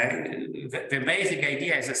 The basic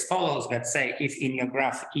idea is as follows. Let's say if in your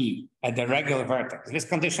graph E at the regular vertex, this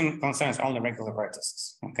condition concerns only regular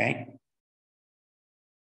vertices, okay?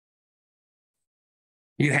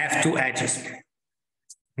 You have two edges.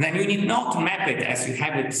 Then you need not map it as you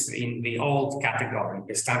have it in the old category,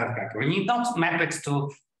 the standard category. You need not map it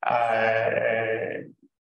to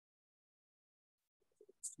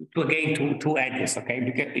again two edges, okay?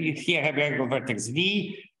 Because here you have regular vertex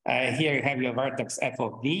V. Here you have your vertex f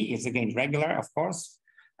of v, is again regular, of course.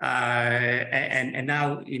 And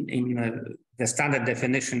now in the standard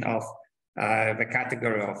definition of the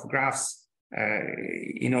category of graphs,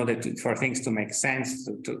 in order for things to make sense,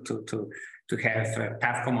 to have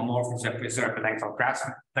path homomorphisms that preserve the length of graphs,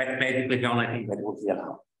 that's basically the only thing that would be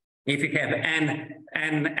allowed. If you have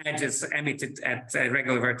n edges emitted at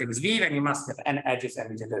regular vertex v, then you must have n edges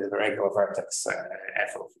emitted at the regular vertex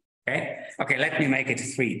f of v. Okay, let me make it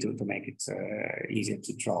 3 to make it easier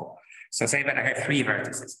to draw. So say that I have 3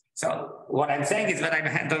 vertices. So what I'm saying is that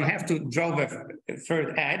I don't have to draw the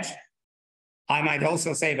third edge. I might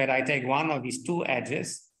also say that I take one of these 2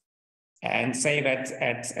 edges and say that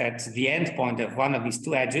at the end point of one of these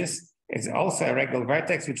 2 edges is also a regular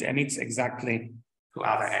vertex which emits exactly 2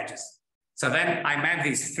 other edges. So then I map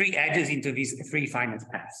these 3 edges into these 3 finite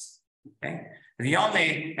paths. Okay. The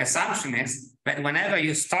only assumption is that whenever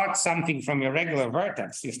you start something from your regular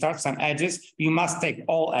vertex, you start some edges, you must take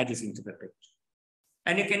all edges into the picture.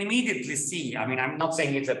 And you can immediately see, I mean, I'm not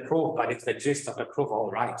saying it's a proof, but it's the gist of the proof, all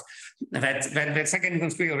right, that the second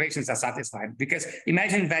configurations are satisfied. Because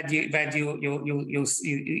imagine that you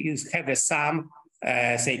have a sum,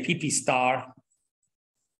 say PP star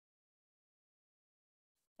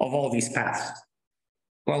of all these paths.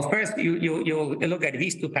 Well, first you'll look at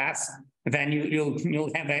these 2 paths, then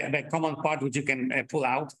you'll have a common part which you can pull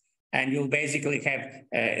out, and you'll basically have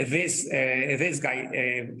this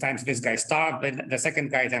guy times this guy star, then the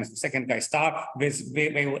second guy times the second guy star.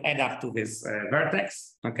 They will add up to this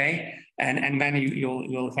vertex, okay? And then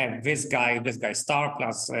you'll have this guy star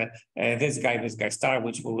plus this guy star,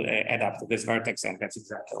 which will add up to this vertex, and that's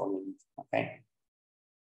exactly all you need, okay?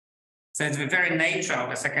 So it's the very nature of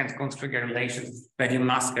the second constructive relations that you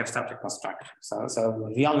must have such a construction.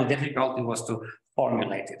 So the only difficulty was to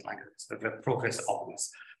formulate it like this. The proof is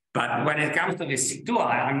obvious. But when it comes to the C2,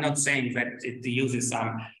 I'm not saying that it uses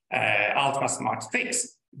some ultra smart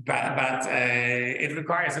fix, but it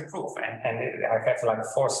requires a proof. And I have like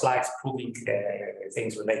 4 slides proving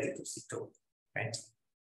things related to C2. Right?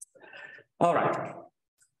 All right.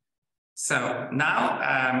 So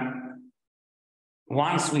now,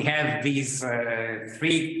 once we have these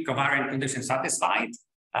 3 covariant conditions satisfied,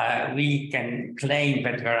 we can claim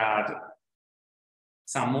that there are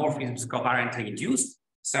some morphisms covariantly induced.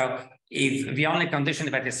 So if the only condition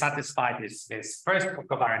that is satisfied is this first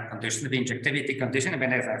covariant condition, the injectivity condition,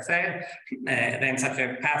 then as I said, then such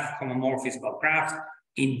a path homomorphism of graph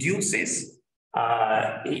induces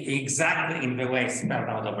exactly in the way spelled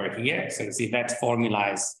out over here. So you see that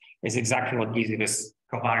formula is exactly what gives you this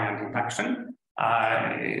covariant induction.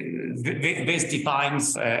 This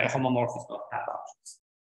defines a homomorphism of path options.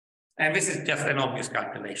 And this is just an obvious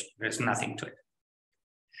calculation. There's nothing to it.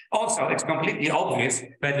 Also, it's completely obvious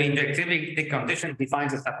that the injectivity condition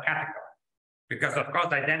defines a subcategory, because of course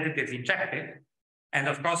identity is injective, and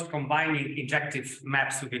of course combining injective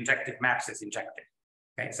maps with injective maps is injective.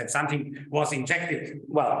 Okay, so if something was injective,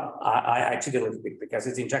 well, I cheated a little bit because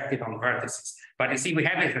it's injective on vertices. But you see, we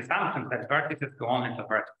have this assumption that vertices go on into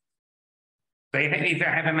vertices. So if I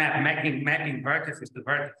have a map mapping vertices to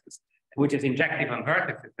vertices, which is injective on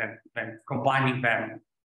vertices, then combining them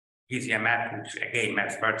gives you a map which again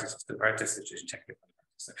maps vertices to vertices, which is injective.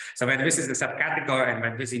 So when this is the subcategory, and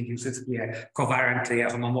when this induces here covariantly a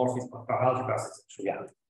homomorphism of algebras, it's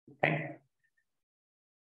reality. Okay.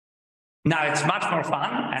 Now it's much more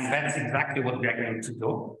fun, and that's exactly what we are going to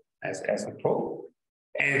do as a proof.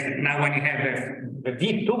 And now when you have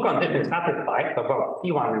these two conditions satisfied, so both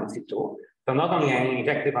C1 and C2, so not only are you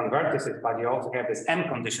injective on vertices, but you also have this M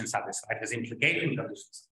condition satisfied, this implication condition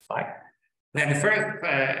satisfied. Then first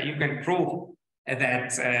you can prove that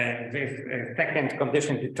this second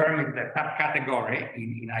condition determines the subcategory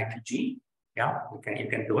in IPG. Yeah, you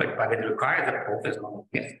can do it, but it requires a proof as well.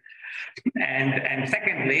 Yes. And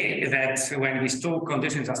secondly, that when these two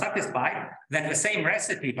conditions are satisfied, then the same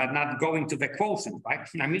recipe, but not going to the quotient, right?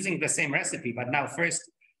 I'm using the same recipe, but now first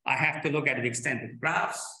I have to look at the extended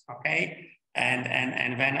graphs, okay? And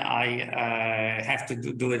then I have to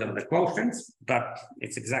do it on the quotients, but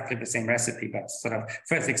it's exactly the same recipe, but sort of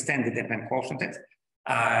first extended and then quotiented.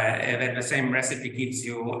 And then the same recipe gives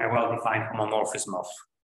you a well-defined homomorphism of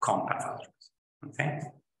compact algebras, okay?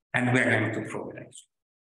 And we're going to prove it actually.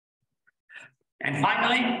 And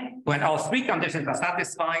finally, when all three conditions are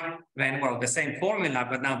satisfied, then, well, the same formula,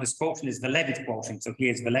 but now this quotient is the Levitt quotient. So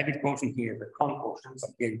here's the Levitt quotient, here the Kohn quotient. So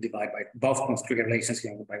here you divide by both constricted relations,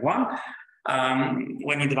 here by one.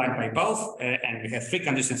 When you divide by both, and you have three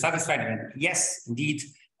conditions satisfied, then yes, indeed,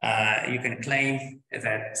 you can claim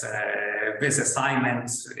that this assignment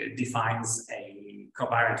defines a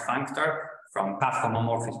covariant functor from path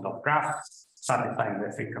homomorphism of graphs, satisfying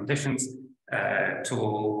the three conditions, to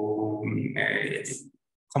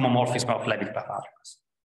homomorphism of Levitt path algebras.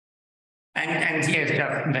 And here's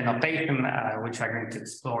just the notation, which I'm going to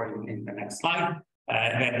explore in the next slide,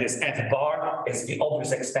 that this F bar is the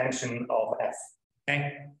obvious extension of F, okay?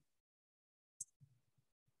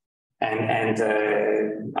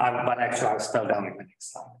 But actually I'll spell down in the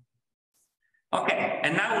next slide. Okay,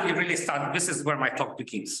 and now we really start, this is where my talk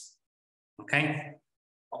begins, okay?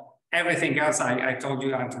 Everything else I told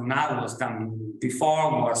you until now was done before,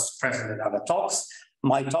 was present at other talks.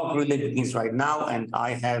 My talk really begins right now, and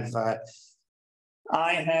I have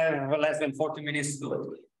less than 40 minutes to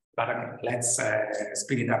do it. But okay, let's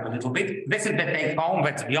speed it up a little bit. This is the take home,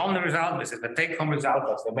 that's beyond the result. This is the take home result,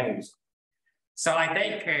 that's the main result. So I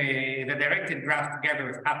take the directed graph together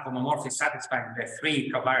with path homomorphism satisfying the three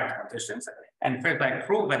covariant conditions. And first I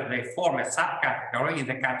prove that they form a subcategory in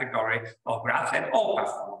the category of graphs that all path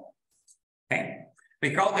homomorphism. Okay, we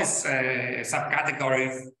call this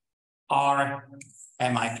subcategory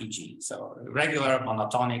RMIPG, so regular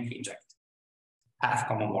monotonic injective path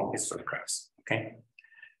homomorphism for the graphs. Okay.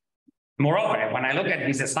 Moreover, when I look at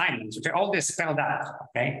these assignments, which are all this spelled out,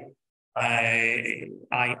 okay,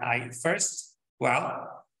 I first,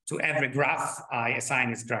 well, to every graph I assign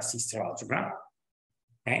its graph sister algebra.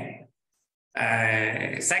 Okay.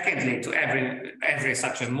 Secondly, to every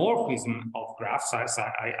such a morphism of graphs,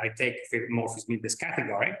 I take the morphism in this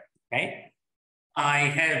category. Okay, I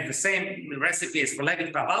have the same recipe as for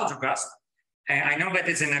Levitt path algebras. I know that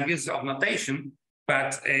it's an abuse of notation,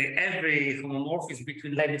 but every homomorphism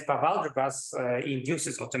between Levitt path algebras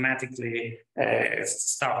induces automatically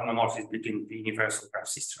star homomorphism between the universal graph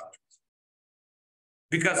sister algebras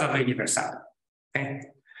because of the universality. Okay,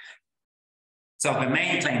 so the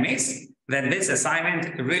main claim is that these assignments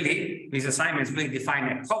really define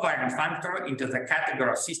a covariant functor into the category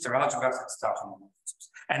of sister algebras and star homomorphisms.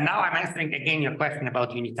 And now I'm answering again your question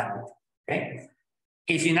about unitarity. Okay,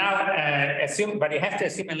 if you now assume, but you have to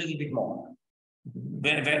assume a little bit more.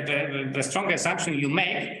 The strong assumption you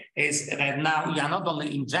make is that now you are not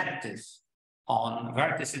only injective on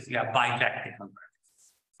vertices, you are bijective on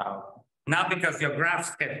vertices. So now, because your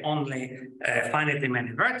graphs have only finitely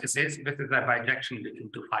many vertices, this is a bijection between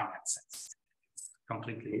two finite sets.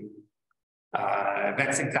 Completely,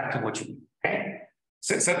 that's exactly what you mean. Okay.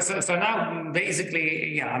 So now,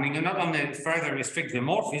 basically, yeah, I mean, you not only further restrict the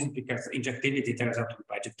morphism because injectivity turns out to be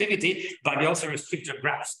bijectivity, but you also restrict your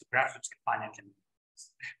graphs, the graphs which can finitely.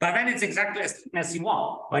 But then it's exactly as you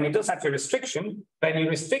want. When you do such a restriction, then you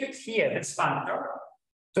restrict here this functor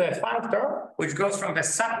to a functor which goes from the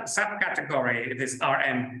subcategory, this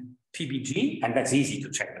RMPBG, and that's easy to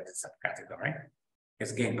check that it's subcategory,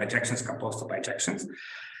 because again, bijections composed of bijections.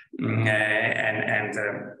 You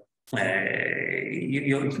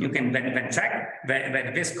can then check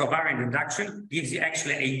that this covariant induction gives you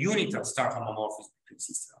actually a unital star homomorphism between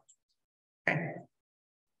sister algebras. Okay.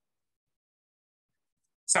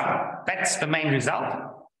 So that's the main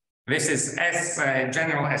result. This is as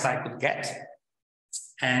general as I could get.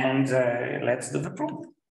 And let's do the proof.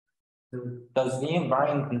 Does the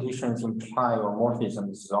invariant conditions imply homomorphism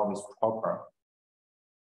is always proper?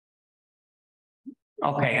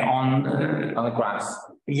 Okay, on the graphs.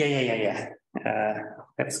 Yeah.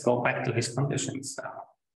 Let's go back to his conditions.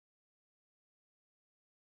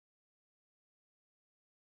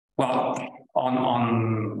 Well,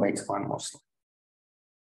 wait, one more slide.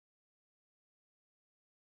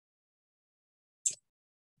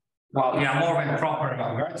 Well, you are more than proper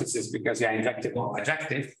about vertices because you are injective or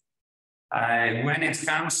projective. When it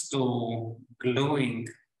comes to gluing,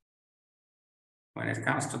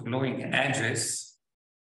 edges,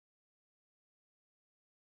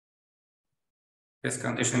 this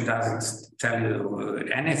condition doesn't tell you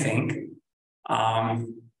anything. I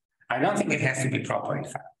don't think it has to be proper. In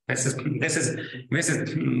fact, this is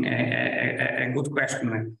a good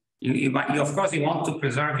question. You of course you want to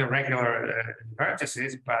preserve your regular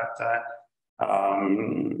vertices, but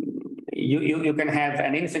you can have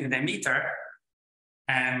an infinite emitter,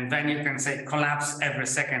 and then you can say collapse every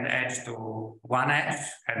second edge to one edge,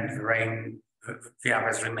 and the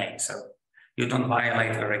others remain. So you don't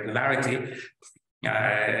violate the regularity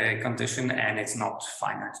condition, and it's not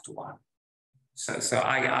finite to one. So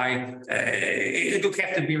it would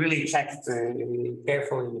have to be really checked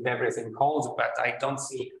carefully with everything holds, but I don't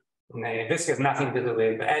see. This has nothing to do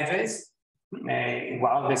with edges.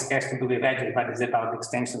 Well, this has to do with edges, but it's about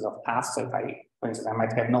extensions of paths. So for instance, I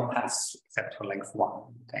might have no paths except for length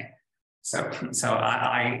one. Okay, so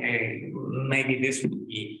maybe this would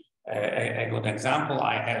be a good example.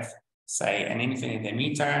 I have, say, an infinite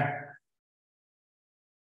emitter.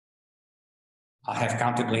 I have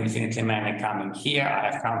countably infinitely many coming here.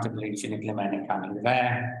 I have countably infinitely many coming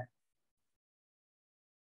there.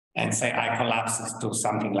 And say I collapse it to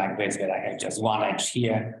something like this, where I have just one edge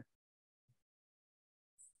here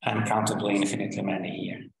and countably infinitely many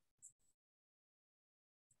here.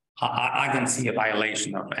 I don't see a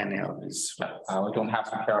violation of any of this. We don't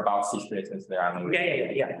have to care about C3 since there are no.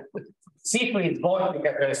 Yeah. C3 is void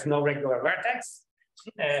because there is no regular vertex.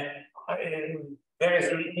 There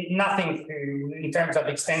is nothing in terms of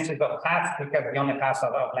extensions of paths because the only paths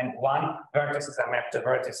are of length one. Vertices are mapped to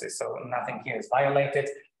vertices, so nothing here is violated.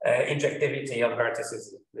 Injectivity of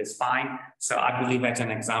vertices is fine. So I believe that's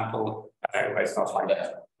an example where it's not fine.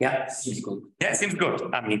 Yeah, seems good. Yeah, seems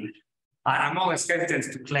good. I mean, I'm always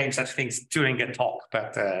hesitant to claim such things during a talk,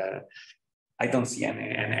 but I don't see any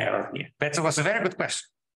error here. That was a very good question.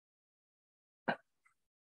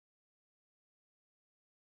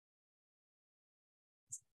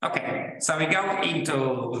 Okay, so we go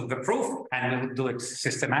into the proof and we'll do it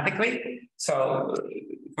systematically. So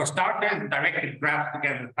for starters, directed graph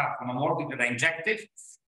together with path homomorphic are injective.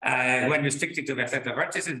 When restricted to the set of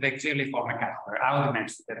vertices, they clearly form a category. Our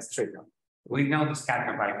dimension, that's trivial. We know this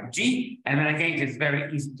category by G, and then again, it's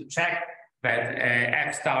very easy to check that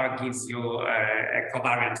F star gives you a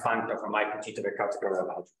covariant function from IPG to the category of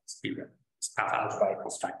algebras. It's path algebra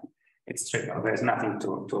construct. It's trivial. There's nothing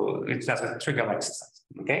it's just a trivial exercise.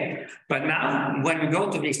 Okay. But now, when we go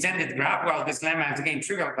to the extended graph, well, this lemma is again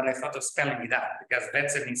trivial, but I thought of spelling it out because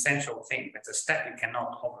that's an essential thing. That's a step you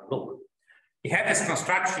cannot overlook. You have this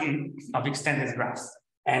construction of extended graphs,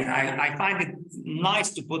 and I find it nice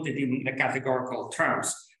to put it in the categorical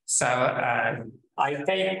terms. So I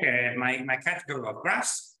take my category of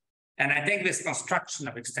graphs, and I take this construction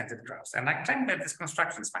of extended graphs, and I claim that this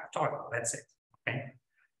construction is factorial. That's it. Okay.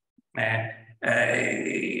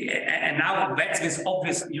 And now that's this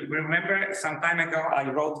obvious. You remember some time ago I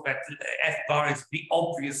wrote that F bar is the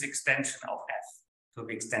obvious extension of F to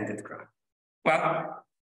the extended graph. Well,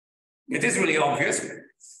 it is really obvious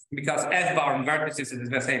because F bar on vertices is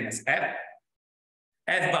the same as F.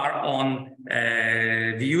 F bar on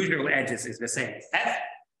the usual edges is the same as F,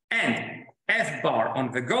 and F bar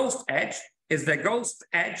on the ghost edge is the ghost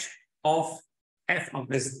edge of F of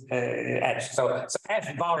this edge. So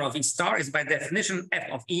F bar of E star is by definition F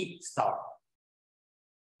of E star.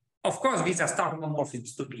 Of course, these are star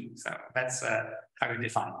homomorphisms to B, so that's how you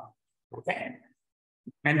define them. Okay.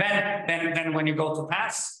 And then when you go to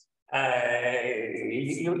paths,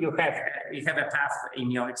 you have a path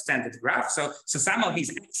in your extended graph. So some of these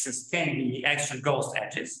edges can be actual ghost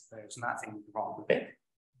edges. There's nothing wrong with it.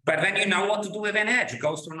 But then you know what to do with an edge,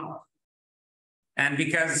 ghost or not. And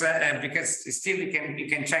because still you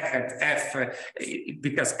can check that F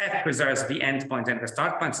because F preserves the endpoint and the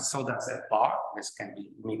start point, so does F bar. This can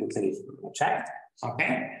be immediately checked.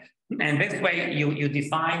 Okay, and this way you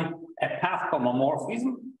define a path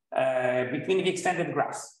homomorphism between the extended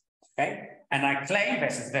graphs. Okay, and I claim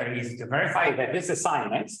this is very easy to verify that this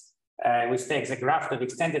assignment, which takes a graph of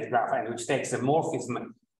extended graph and which takes a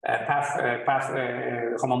morphism path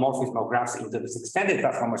homomorphism of graphs into this extended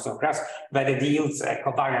path homomorphism of graphs, where it yields a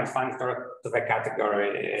covariant functor to the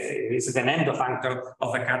category. This is an endofunctor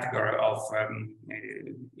of the category of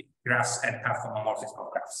graphs and path homomorphism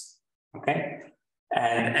of graphs. Okay,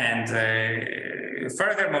 and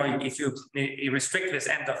furthermore, if you restrict this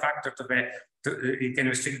endofunctor you can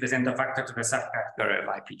restrict this endofunctor to the subcategory of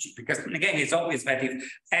IPG, because again, it's always that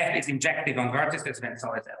if F is injective on vertices, then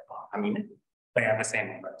so is F bar. I mean, they are the same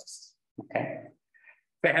on vertices. Okay,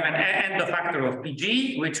 they have an endofactor of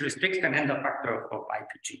PG, which restricts an endofactor of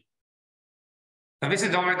IPG. So this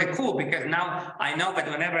is already cool, because now I know that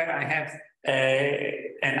whenever I have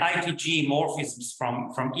an IPG morphisms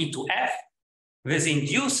from E to F, this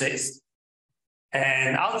induces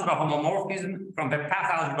an algebra homomorphism from the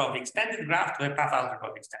path algebra of the extended graph to the path algebra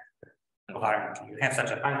of the extended graph. You have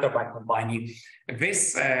such a functor by combining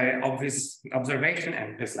this obvious observation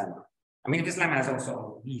and this lemma. I mean, this lemma is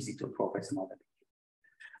also easy to prove. It's not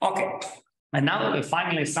okay. And now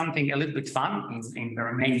finally something a little bit fun in the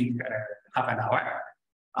remaining half an hour.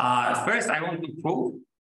 First, I want to prove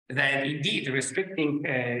that indeed restricting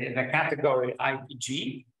the category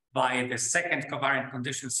IPG by the second covariant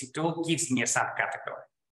condition C2 gives me a subcategory.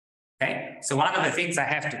 Okay, so one of the things I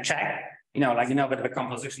have to check, with the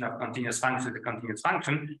composition of continuous function, the continuous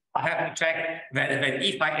function, I have to check that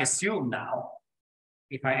if I assume now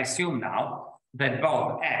that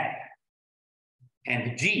both F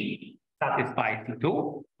and G satisfy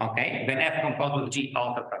C2, okay, then F composed with G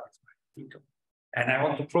also satisfies C2. And I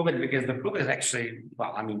want to prove it because the proof is actually,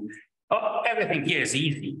 well, I mean, everything here is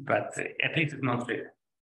easy, but at least it's not real.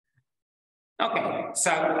 Okay,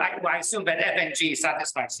 so I assume that F and G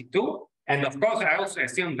satisfy C2, and of course I also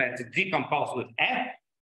assume that G composed with F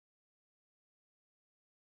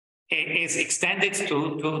is extended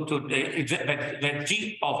that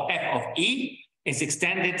G of F of E is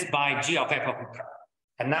extended by G of F of E prime.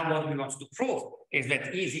 And now what we want to prove is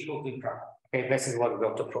that E is equal to E prime. Okay, this is what we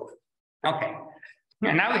want to prove. Okay,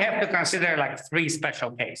 and now we have to consider like three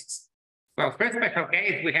special cases. Well, first special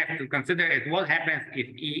case, we have to consider is what happens if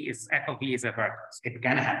E is F of E is a vertex. It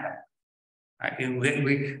can happen. Right?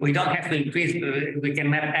 We don't have to increase, we can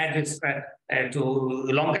map edges to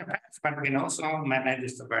longer paths, but we can also map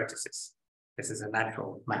edges to vertices. This is a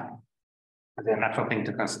natural map. It's a natural thing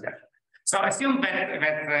to consider. So assume that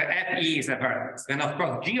FE is a vertex. Then of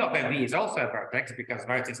course, G of FE is also a vertex because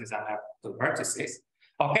vertices are mapped to vertices.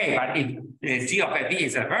 Okay, but if G of FE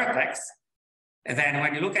is a vertex, then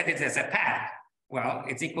when you look at it as a path, well,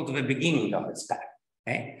 it's equal to the beginning of its path.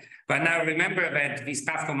 Okay, but now remember that these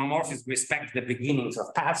path homomorphisms respect the beginnings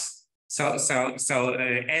of paths. So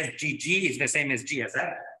SGG is the same as G as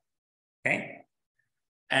F. Okay,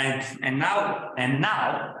 and now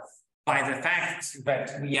by the fact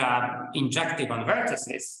that we are injective on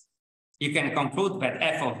vertices, you can conclude that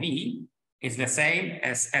F of E is the same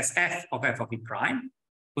as F of E prime,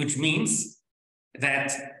 which means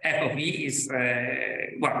that F of E is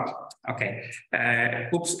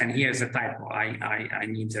oops, and here's a typo. I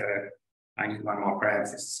need one more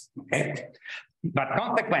parenthesis. Okay, but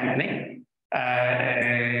consequently,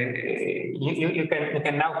 you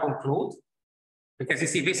can now conclude, because you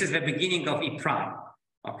see this is the beginning of E prime.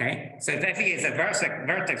 Okay, so if F is a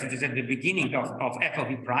vertex which is at the beginning of F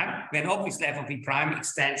of E prime, then obviously F of E prime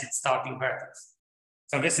extends its starting vertex.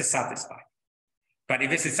 So this is satisfied. But if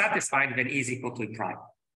this is satisfied, then E is equal to E prime,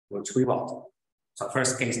 which we want. So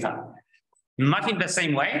first case done. Much in the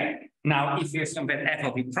same way, now if you assume that F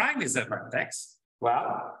of E prime is a vertex,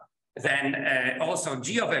 well, then also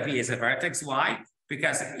G of F E is a vertex. Why?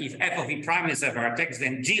 Because if F of E prime is a vertex,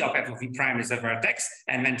 then G of F of E prime is a vertex,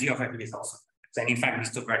 and then G of F E is also a vertex. And in fact,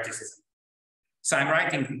 these two vertices. So I'm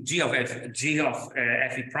writing G of F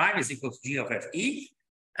E prime is equal to G of F E,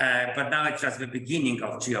 but now it's just the beginning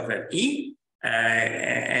of G of F E.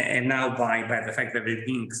 And now by the fact that the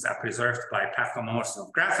beginnings are preserved by path homomorphism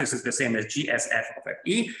of graphs, this is the same as GSF of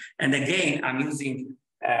FE. And again, I'm using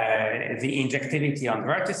the injectivity on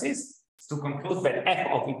vertices to conclude that F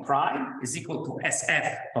of E prime is equal to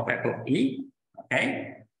SF of F of E.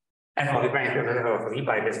 Okay, F of E prime is equal to F of E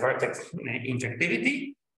by this vertex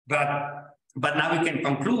injectivity. But now we can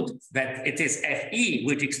conclude that it is FE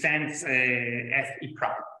which extends FE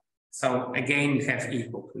prime. So again, you have E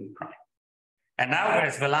equal to E prime. And now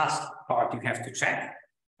there's the last part you have to check.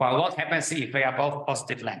 Well, what happens if they are both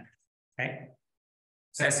positive length? Okay.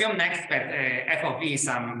 So assume next that F of E is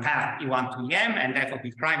some path E1 to EM and F of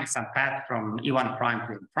E prime is some path from E1 prime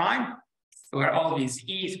to E prime, where all these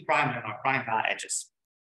E's prime and prime are edges.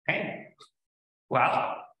 Okay.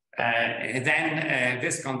 Well, then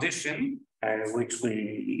this condition, which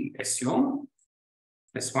we assume,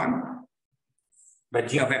 this one. But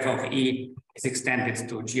G of f of E is extended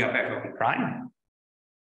to G of f of E prime.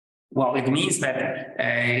 Well, it means that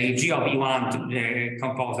G of E1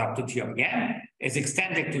 composed up to G of En is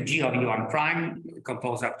extended to G of E1 prime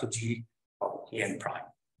composed up to G of En prime.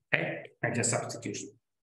 Okay, that's just substitution.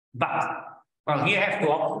 But, well, here I have to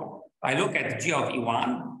option. I look at G of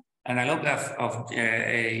E1 and I look at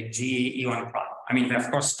G E1 prime. I mean, they of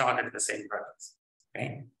course started at the same brackets.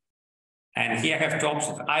 Okay. And here I have two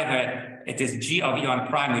options. Either it is G of E1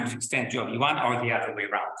 prime which extends G of E1 or the other way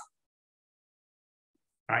around.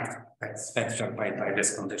 Right? That's shown by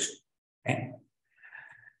this condition. Okay.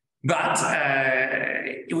 But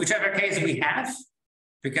whichever case we have,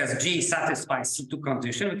 because G satisfies C2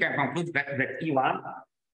 condition, we can conclude that E1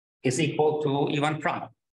 is equal to E1 prime.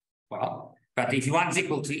 Well, but if E1 is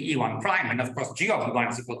equal to E1 prime, and of course G of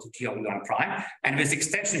E1 is equal to G of E1 prime, and this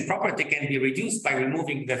extension property can be reduced by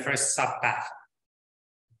removing the first subpath.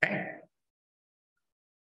 Okay.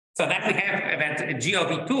 So then we have that G of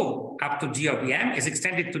E2 up to G of En is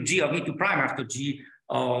extended to G of E2 prime up to G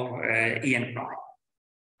of En prime.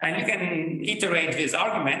 And you can iterate this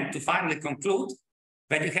argument to finally conclude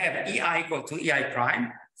that you have EI equal to EI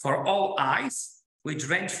prime for all i's which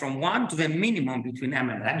range from 1 to the minimum between M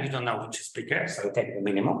and N. You don't know which is bigger, so you take the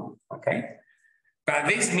minimum, okay? But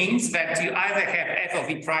this means that you either have f of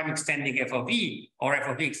E prime extending f of E or f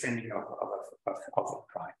of E extending of E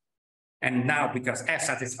prime. And now, because f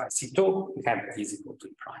satisfies C2, we have f is equal to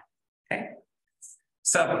E prime, okay?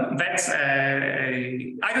 So that's,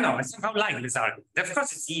 I don't know, I somehow like this argument. Of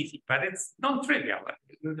course, it's easy, but it's non-trivial.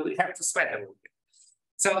 We have to sweat a little bit.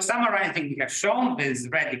 So summarizing, we have shown this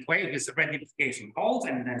red equation, this red multiplication holds,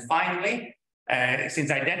 and then finally,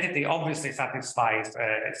 since identity obviously satisfies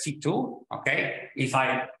C2, okay, if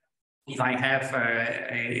I have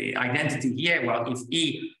a identity here, well, if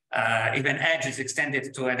if an edge is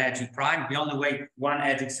extended to an edge E prime, the only way one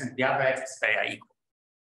edge extends the other edge is they are equal.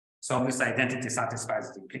 So this identity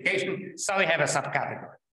satisfies the implication. So we have a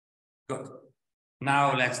subcategory. Good.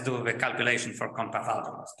 Now let's do the calculation for compact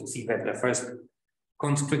algebras to see that the first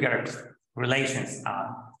configured relations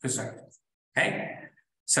are preserved. Okay.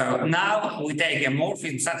 So now we take a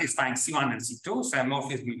morphism satisfying C1 and C2. So a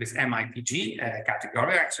morphism with this MIPG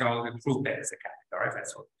category. Actually, I'll prove that it's a category.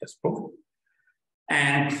 That's what we just proved.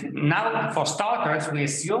 And now for starters, we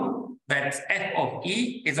assume that f of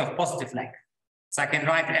E is of positive length. So I can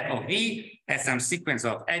write f of E as some sequence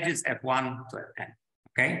of edges f1 to fn.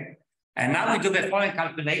 Okay. And now we do the following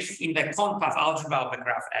calculation in the compact algebra of the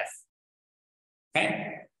graph F.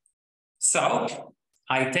 Okay. So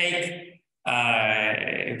I take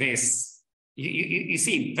this. You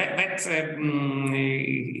see that has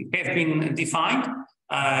been defined.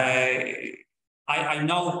 I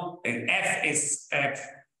know F is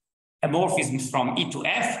a morphism from E to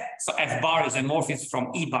F. So F bar is a morphism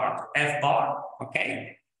from E bar to F bar.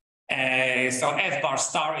 Okay. So F bar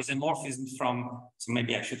star is a morphism from, so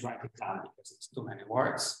maybe I should write it down because it's too many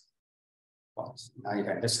words. Well,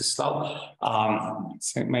 this is slow.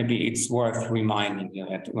 So maybe it's worth reminding you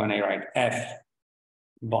that when I write F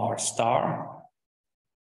bar star,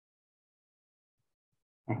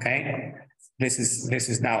 okay, this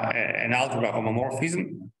is now an algebra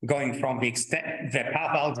homomorphism going from the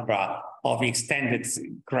path algebra of the extended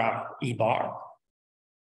graph E bar.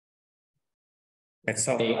 That's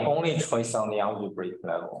so the only choice on the algebraic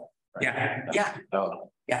level. Right? Yeah.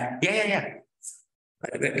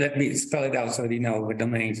 Let me spell it out so you know the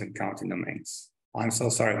domains and counting domains. I'm so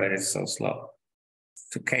sorry that it's so slow.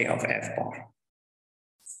 To K of F bar.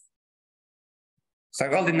 So I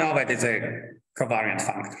already know that it's a covariant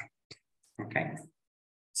functor. Okay.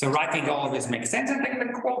 So writing all of this makes sense, and take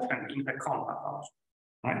the quotient in the compact algebra,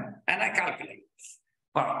 right? And I calculate.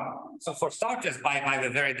 Well, so for starters, by the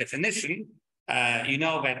very definition, you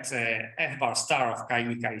know that F bar star of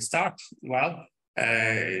chi star, well,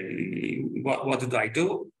 what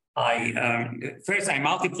do? First, I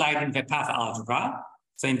multiplied in the path algebra.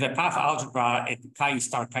 So in the path algebra, chi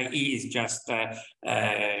star chi E is just,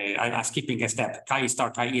 I'm skipping a step. Chi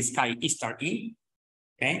star chi E is chi E star E.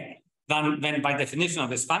 Okay. Then by definition of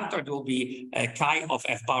this functor, it will be chi of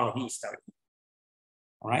F bar of E star E.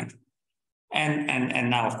 All right. And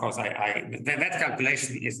now, of course, that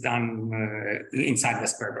calculation is done inside the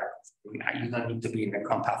square bracket. You don't need to be in the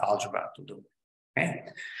compact algebra to do it. Okay.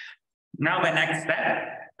 Now the next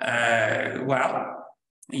step, well,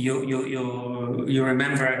 you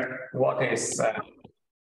remember what is F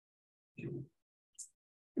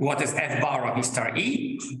bar of E star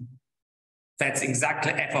E? That's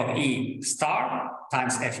exactly F of E star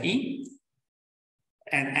times Fe.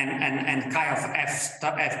 chi of f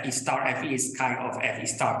star fe star fe is chi of fe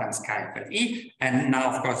star times chi of fe. And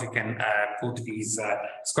now, of course, you can put these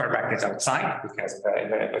square brackets outside because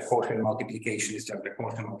the quotient multiplication is just the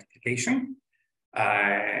quotient multiplication.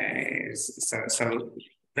 So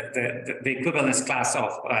the equivalence class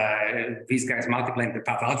of these guys multiplying the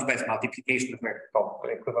path algebra is multiplication of the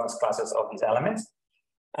equivalence classes of these elements.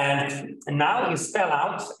 And now you spell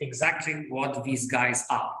out exactly what these guys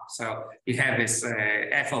are. So you have this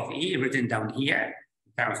f of e written down here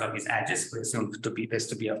in terms of these edges. We assume this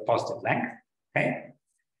to be of positive length. Okay.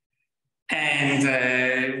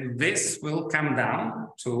 And this will come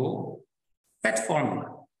down to that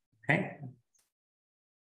formula. Okay.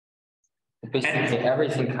 Basically,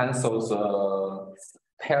 everything cancels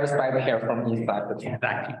pairs by pair from inside the chain.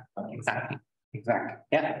 Exactly.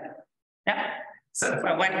 Yeah. So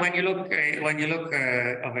when you look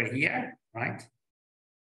over here, right?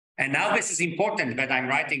 And now this is important that I'm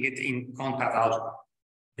writing it in conpath algebra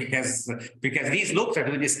because these loops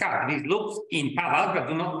that we discussed, these loops in path algebra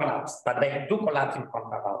do not collapse, but they do collapse in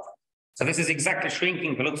conpath algebra. So this is exactly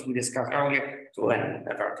shrinking the loops we discussed earlier to a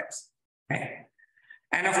vertex. Okay.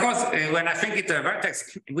 And of course, when I shrink it to a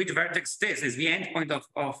vertex, which vertex this is the endpoint of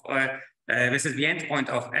this is the endpoint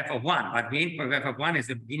of f of 1, but the endpoint of f of 1 is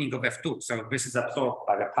the beginning of f2. So this is absorbed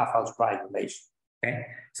by the path algebra relation. Okay,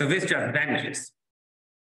 so this just vanishes.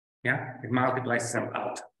 Yeah, it multiplies itself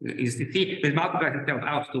out. You see, it multiplies itself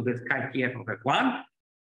out to this chi tf of f1,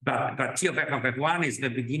 but t of f of f1 is the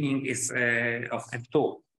beginning of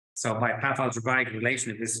f2. So by path algebraic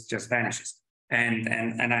relation, this just vanishes.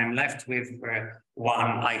 And I'm left with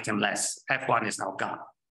one item less. F1 is now gone.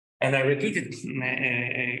 And I repeat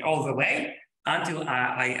it all the way until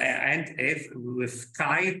I end it with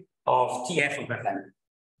chi of TF of Fn,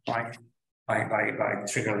 right? By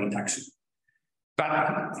trivial induction.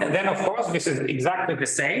 But then, of course, this is exactly the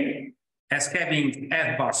same as having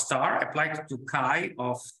F bar star applied to chi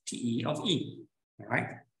of TE of E,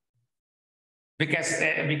 right? Because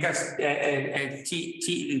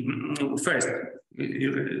first,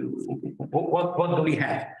 what do we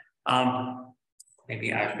have?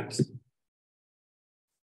 Maybe I should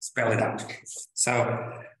spell it out. So,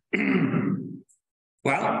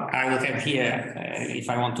 well, I will have here, if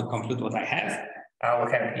I want to compute what I have, I will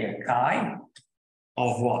have here chi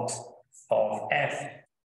of what? Of F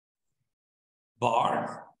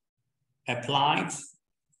bar applied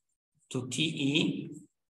to TE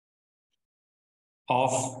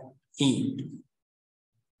of E.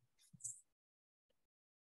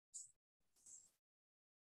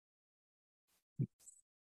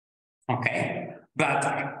 Okay, but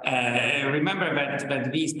remember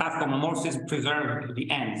that these path homomorphisms preserve the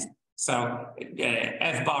ends. So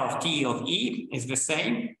F bar of T of E is the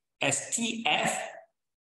same as TF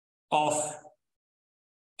of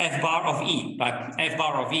F bar of E, but F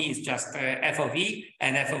bar of E is just F of E,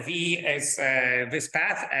 and F of E is this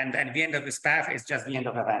path, and at the end of this path is just the end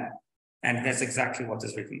of Fn. And that's exactly what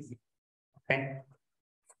is written here. Okay.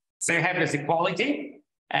 So you have this equality,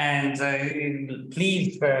 and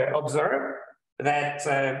please observe that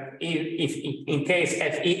if in case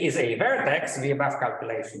Fe is a vertex, the above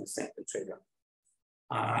calculation is simply trivial.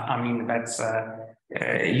 I mean, that's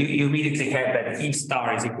you immediately have that E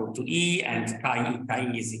star is equal to E and chi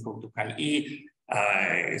E is equal to chi E.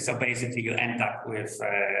 So basically, you end up with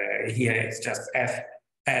here it's just F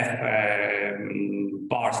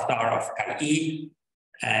bar star of chi E,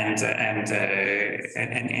 and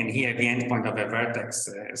here the endpoint of a vertex.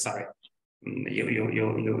 Sorry,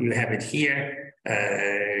 you have it here.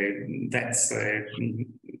 That's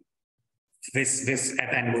this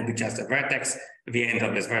Fn will be just a vertex. The end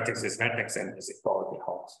of this vertex is vertex, and this equality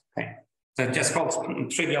holds. Okay, so it just holds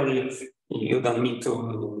trivially. You don't need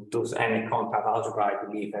to do any conpath algebra. I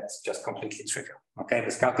believe that's just completely trivial. Okay,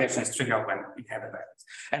 this calculation is trivial when we have a vertex.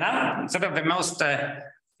 And now, sort of the most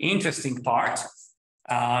interesting part.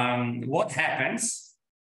 What happens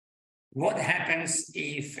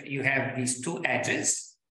if you have these two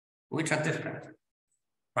edges which are different,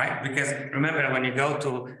 right? Because remember, when you go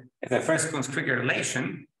to the first Cauchy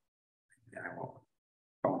relation, I will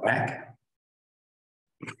go back.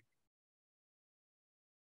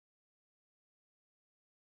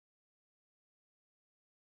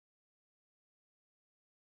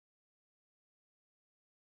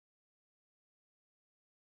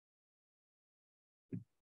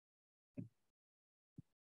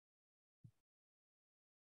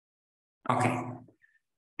 Okay.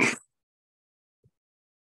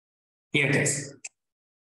 Here it is.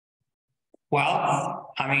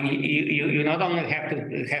 Well, I mean, you not only have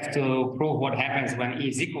to prove what happens when E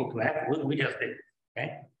is equal to F, we just did,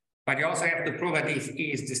 okay? But you also have to prove that if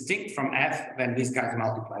E is distinct from F, then these guys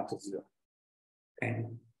multiply to 0. Okay.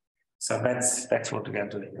 So that's what we are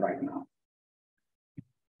doing right now.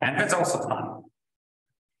 And that's also fun.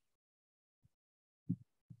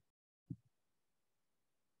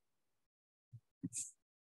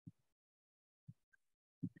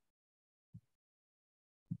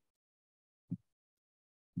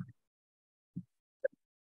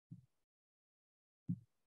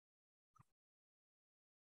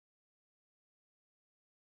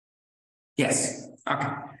 Yes, okay.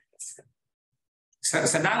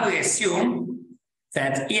 So now we assume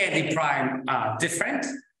that E and E prime are different,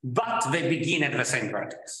 but they begin at the same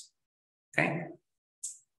vertex. Okay.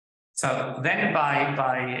 So then by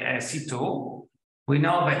C2, we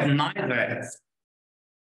know that neither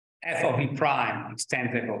f of E prime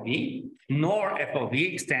extends f of E, nor f of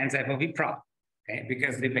E extends f of E prime. Okay,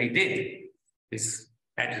 because if they did, this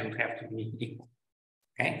edges would have to be equal.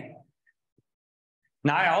 Okay.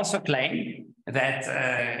 Now I also claim that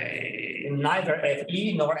neither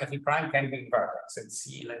Fe nor Fe prime can be vertex.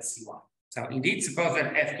 Let's see why. So indeed, suppose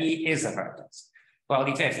that Fe is a vertex. Well,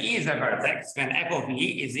 if Fe is a vertex, then f of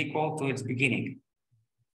E is equal to its beginning.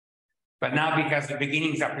 But now, because the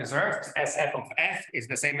beginnings are preserved, SF of F is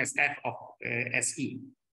the same as F of SE.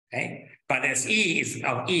 Okay, but SE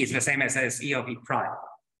of E is the same as SE of E prime.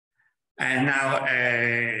 And now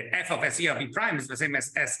f of SE of E prime is the same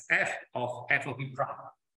as SF of F of E prime.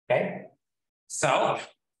 Okay. So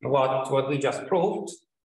what we just proved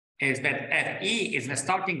is that FE is the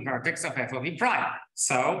starting vertex of F of E prime.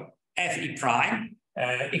 So FE prime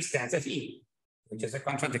extends FE, which is a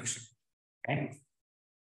contradiction. Okay.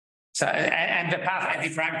 So and the path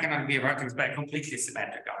FE prime cannot be a vertex by a completely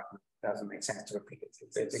symmetric argument. Doesn't make sense to repeat it.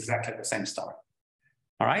 It's exactly the same story.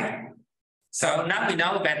 All right. So now we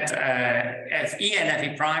know that Fe and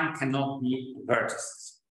Fe prime cannot be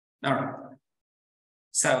vertices. All right.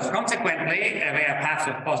 So consequently, they are paths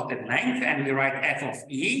of positive length, and we write f of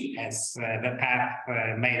E as the path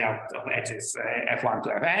made out of edges f1 to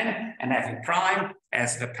fn, and Fe prime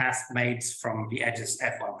as the path made from the edges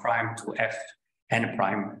f1 prime to fn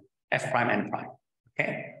prime, f prime n prime.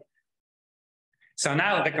 Okay. So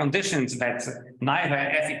now the conditions that neither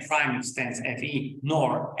Fe prime extends Fe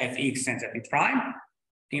nor Fe extends Fe prime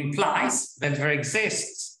implies that there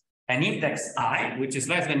exists an index I, which is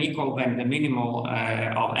less than equal than the minimal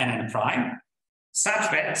of nn prime,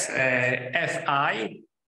 such that Fi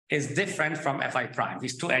is different from Fi prime.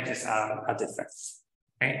 These two edges are different.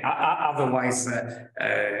 Okay? Otherwise,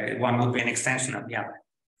 one would be an extension of the other.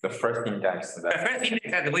 The first index. The first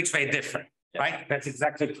index at which they differ, right? That's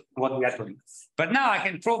exactly what we are doing. But now I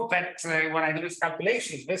can prove that when I do this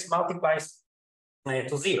calculation, this multiplies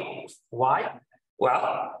to 0. Why?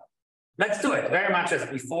 Well, let's do it very much as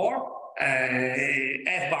before.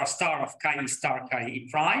 F bar star of chi E star chi E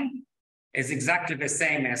prime is exactly the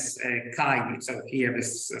same as chi. So here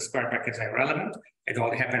this square brackets are irrelevant. It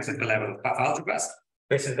all happens at the level of path algebras.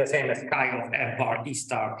 This is the same as chi of F bar E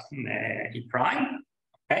star E prime.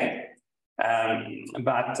 Okay.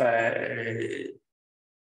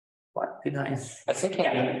 What did I think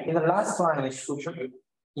in the last one, it should be,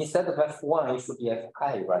 instead of F1, it should be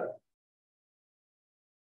Fi, right?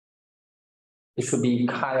 It should be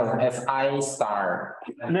chi of Fi star.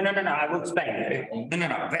 No. I will explain.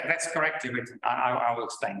 No. That's correctly written. I will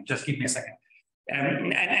explain. Just give me a second.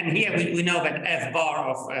 And here we know that F bar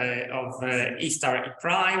of E star E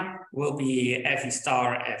prime will be F E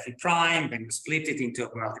star F E prime. Then we split it into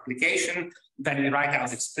a multiplication. Then we write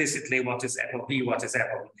out explicitly what is F of E, what is F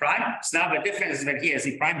of E prime. So now the difference is that here is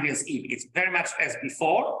E prime, here is E. It's very much as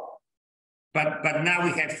before. But now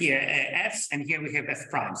we have here F's and here we have F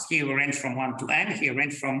primes. Here we range from 1 to n, here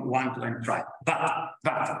range from 1 to n prime.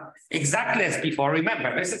 But exactly as before,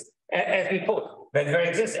 remember, this is as we put, that there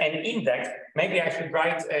exists an index. Maybe I should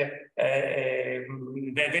write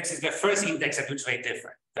that this is the first index at which they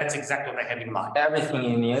differ. That's exactly what I have in mind. Everything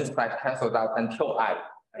in the inside cancels out until I.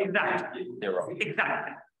 Exactly. 0.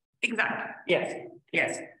 Exactly.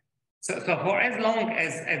 Yes. So for as long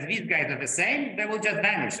as these guys are the same, they will just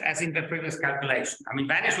vanish, as in the previous calculation. I mean,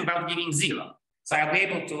 vanish without giving 0. So I'll be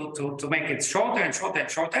able to make it shorter and shorter and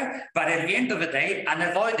shorter. But at the end of the day,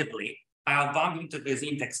 unavoidably, I'll bump into this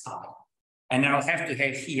index I. And I'll have to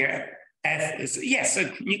have here F. Yes,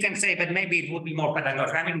 so you can say that maybe it would be more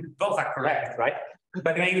pedagogical. I mean, both are correct, right?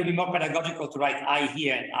 But maybe it would be more pedagogical to write I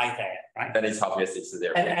here and I there, right? That is obvious it's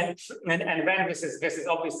 0. And then this is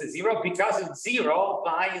obviously 0 because it's 0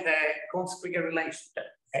 by the Kunz-Krieger relation.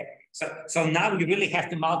 Okay. So now we really have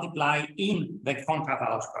to multiply in the conpath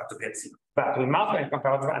algebra to get 0. But we multiply in conpath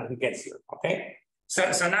algebra and we get 0. Okay.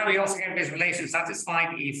 So now we also have this relation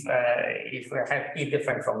satisfied if we have E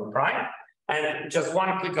different from E prime. And just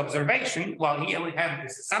one quick observation, well, here we have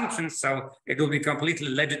this assumption, so it will be completely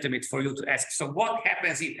legitimate for you to ask, so what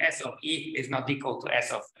happens if S of E is not equal to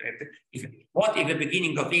S of, what if the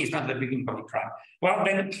beginning of E is not the beginning of E prime? Well,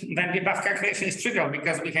 then the above calculation is trivial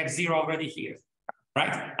because we have 0 already here,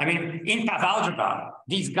 right? I mean, in path algebra,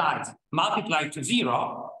 these guys multiply to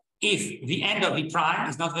 0 if the end of E prime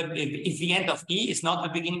is not if the end of E is not the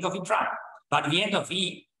beginning of E prime, but the end of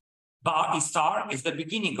E bar E star is the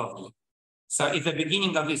beginning of E. So if the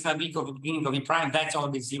beginning of E is not equal to the beginning of E prime, that's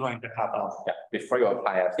always 0 in the path algebra. Yeah, before you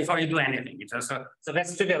apply it. Before you do anything. So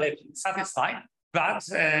that's trivially satisfied. But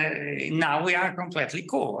now we are completely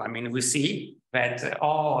cool. I mean, we see that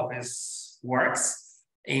all of this works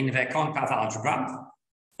in the cone-path algebra.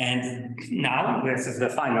 And now this is the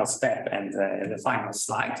final step and the final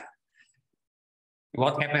slide.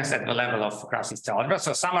 What happens at the level of Krasny's algebra?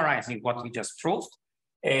 So summarizing what we just proved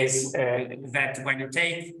is that when you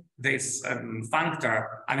take this functor,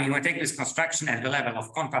 I mean, when you take this construction at the level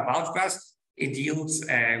of cone-path algebras, it yields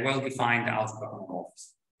a well-defined algebra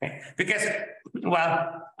homomorphism. Okay? Because,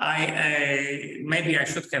 well, maybe I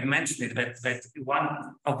should have mentioned it, that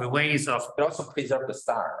one of the ways of It also preserve the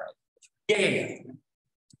star, right? Yeah.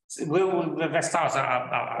 The stars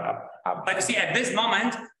are but you see, at this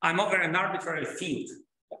moment, I'm over an arbitrary field.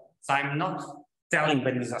 So I'm not telling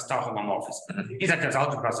that these are star homomorphisms. These are just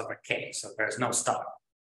algebras of a K, so there's no star.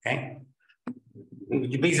 Okay.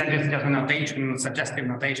 These are just a notation, suggestive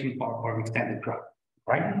notation for extended graph,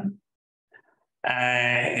 right?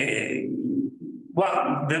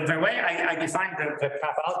 Well, the way I defined the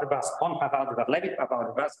path algebras, cone-path algebras, Levi path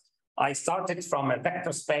algebras, I started from a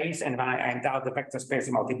vector space and I endowed the vector space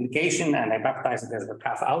multiplication and I baptized it as the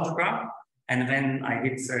path algebra. And then I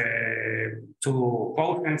did 2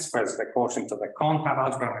 quotients, first the quotient of the cone-path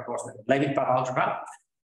algebra and the quotient of the Levi path algebra.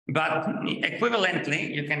 But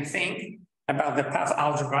equivalently, you can think about the path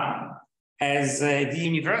algebra as the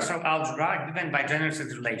universal algebra given by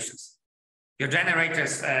generators relations. Your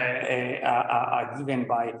generators are given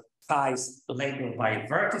by ties labeled by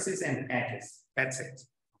vertices and edges. That's it.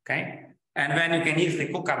 Okay, and then you can easily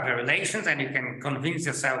cook up the relations and you can convince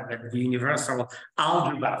yourself that the universal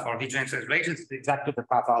algebra for the generators relations is exactly the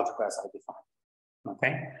path algebra as I defined.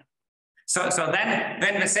 Okay, so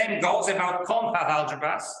then the same goes about cone-path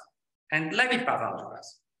algebras and Levi path algebras,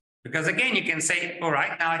 because again you can say, all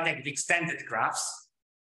right, now I take the extended graphs.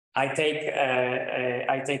 I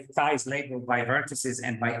take ties labeled by vertices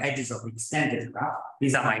and by edges of the extended graph.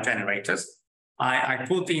 These are my generators. I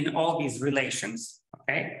put in all these relations,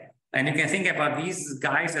 okay? And you can think about these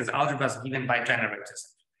guys as algebras given by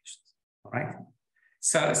generators, all right?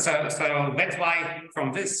 So that's why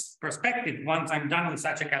from this perspective, once I'm done with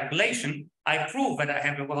such a calculation, I prove that I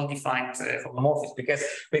have a well-defined homomorphism because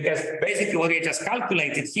basically what we just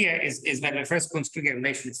calculated here is that the first Kunstfigure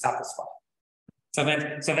relation is satisfied. So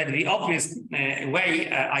that the obvious way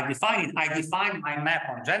I define my map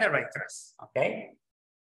on generators, okay?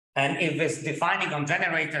 And if this defining on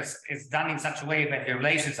generators is done in such a way that the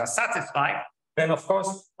relations are satisfied, then of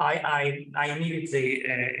course I immediately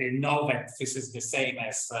know that this is the same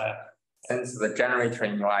as since the generator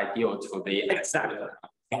in your ideal to the exactly.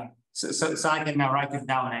 Yeah. So I can now write it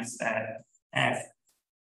down as F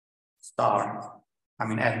star,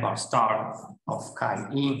 F bar star of chi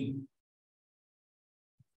E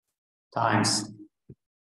times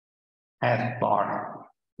F bar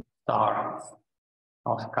star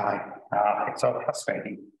of chi. It's so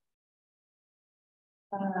frustrating.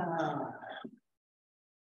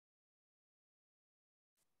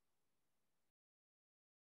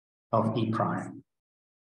 Of E prime.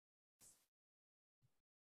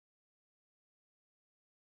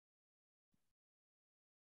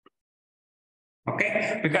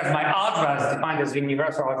 Okay, because my algebra is defined as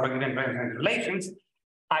universal algebra given by relations,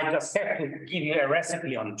 I just have to give you a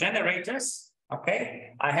recipe on generators.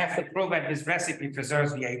 Okay, I have to prove that this recipe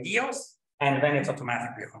preserves the ideals, and then it's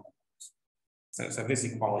automatically homomorphic. So this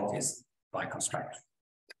equality is by construction.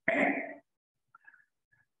 Okay.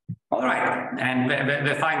 All right, and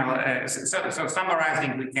the final. So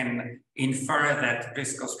summarizing, we can infer that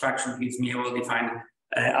this construction gives me a well-defined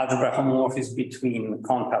algebra homomorphism between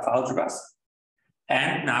cone-path algebras.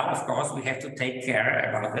 And now, of course, we have to take care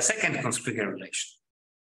about the second Kunstfigure relation.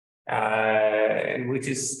 Which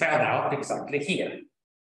is spelled out exactly here.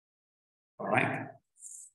 All right.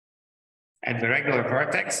 At the regular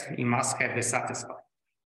vertex, you must have this satisfied.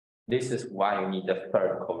 This is why you need the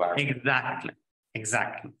third covariant.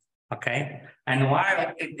 Exactly. Okay. And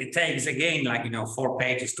while it takes again, 4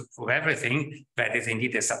 pages to prove everything, that is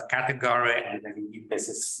indeed a subcategory and then indeed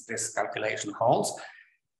this calculation holds.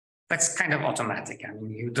 That's kind of automatic. I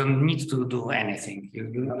mean, you don't need to do anything.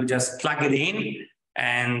 You just plug it in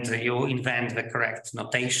and you invent the correct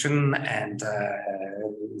notation and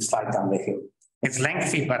slide down the hill. It's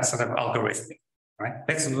lengthy, but sort of algorithmic, right?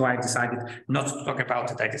 That's why I decided not to talk about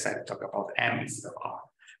it. I decided to talk about M instead of R.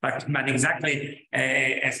 But exactly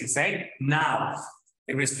as you say, now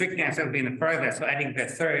restricting ourselves even further, so adding the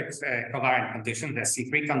third covariant condition, the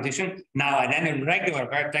C3 condition. Now at any regular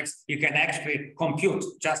vertex, you can actually compute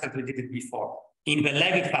just as we did it before. In the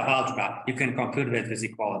Levitt path algebra, you can compute that this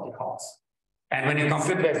equality holds. And when you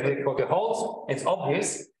compute that this equality holds, it's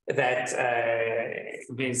obvious that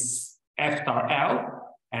this F star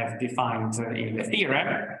L, as defined in the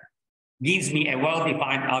theorem, gives me a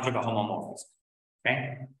well-defined algebra homomorphism.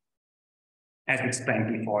 Okay, as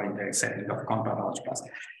explained before in the setting of compound algebras.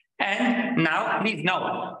 And now please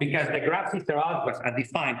note, because the graph sister algebras are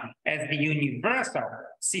defined as the universal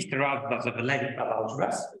sister algebras of the Levitt path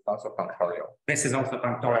algebras. It's also functorial. This is also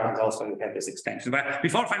functorial, and also we have this extension. But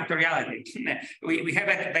before functoriality, we have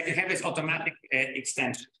that you have this automatic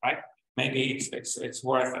extension, right? Maybe it's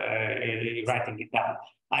worth writing it down.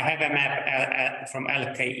 I have a map from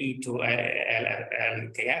LKE to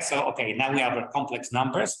LKS. So okay, now we have our complex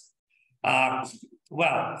numbers.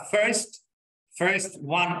 Well, first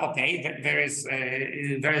one, okay, there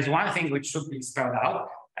is one thing which should be spelled out,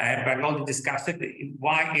 but we already discussed it.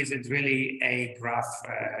 Why is it really a graph,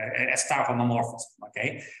 a star homomorphism?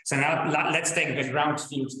 Okay, so now let's take the ground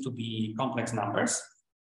fields to be complex numbers.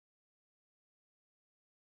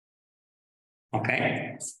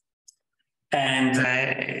 Okay,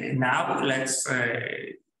 and now let's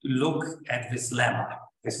look at this lemma.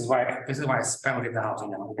 This is why I spelled it out.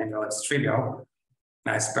 Even though it's trivial,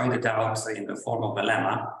 I spelled it out in the form of a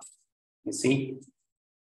lemma. You see,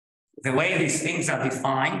 the way these things are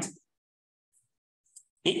defined.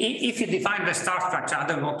 If you define the star structure, I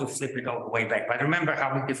don't want to flip it all the way back, but remember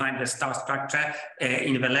how we defined the star structure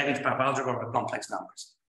in the Levitt path algebra of the complex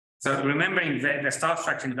numbers. So remembering the star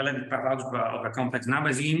structure in the Levitt path algebra of the complex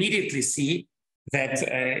numbers, you immediately see that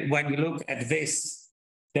when you look at this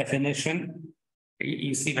definition,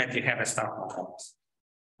 you see that you have a star homomorphism.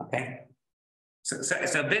 Okay, so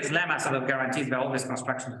this lemma sort of guarantees that all this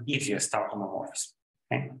construction gives you a star homomorphism.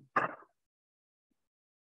 Okay.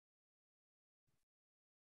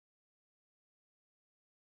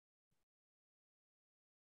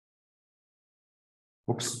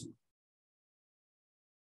 Oops.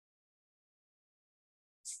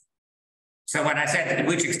 So when I said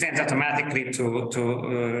which extends automatically to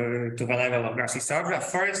the level of graph sister algebra,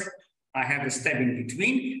 first I have a step in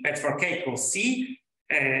between that for K equals C,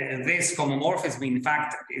 this homomorphism in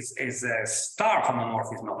fact is a star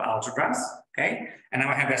homomorphism of algebras. Okay, and now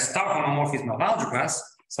I have a star homomorphism of algebras.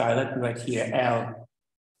 So I let me write here L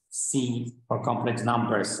C for complex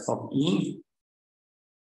numbers of E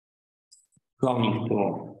going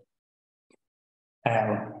to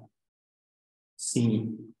L C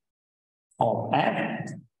of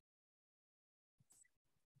F.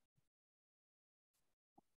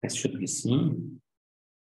 This should be C.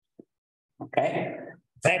 Okay,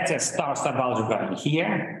 that's a star subalgebra in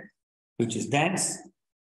here, which is dense.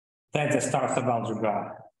 That's a star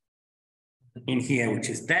subalgebra in here, which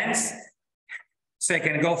is dense. So I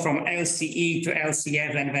can go from LCE to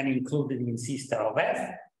LCF and then include it in C star of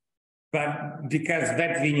F. But because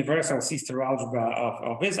that's the universal sister algebra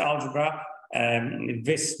of this algebra,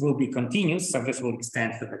 this will be continuous, so this will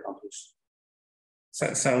extend to the completion.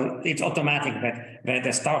 So it's automatic that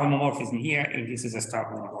the star homomorphism here, and this is a star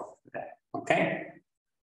homomorphism there. Okay?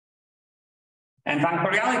 And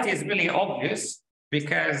functoriality is really obvious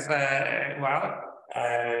because,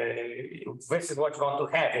 this is what you want to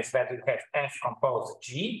have, is that you have F composed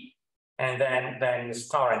G, and then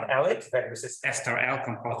star and L it, that this is S star L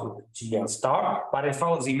composed with G and star, but it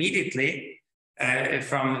follows immediately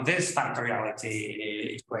from this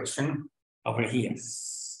functoriality equation over here,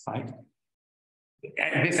 right?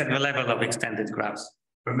 And this at the level of extended graphs.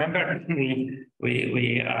 Remember,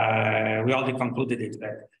 we already concluded it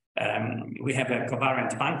that we have a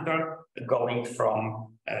covariant functor going from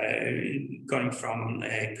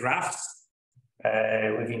graphs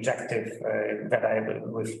with injective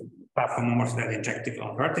with path homomorphism that are injective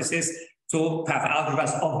on vertices to path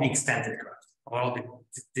algebras of the extended graphs. We already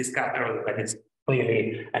discussed earlier that it's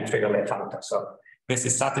clearly and trivially a functor. So this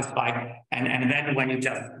is satisfied, and then when you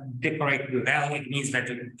just decorate with L, it means that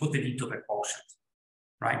you put it into the quotient,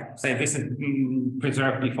 right? So if this is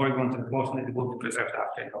preserved before you go into the quotient, it will be preserved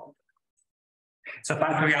after you go. So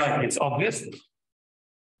functoriality, it's obvious.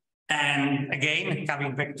 And again,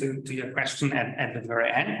 coming back to your question at the very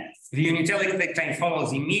end, the unitality claim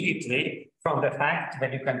follows immediately from the fact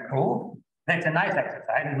that you can prove that a nice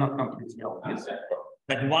exercise is not completely obvious.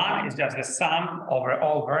 But one is just the sum over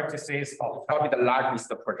all vertices of Probably the largest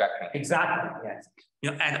projection. exactly, yes.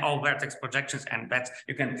 You add all vertex projections, and that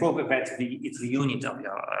you can prove that it's the unit of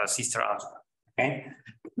your sister algebra. Okay,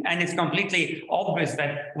 and it's completely obvious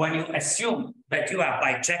that when you assume that you are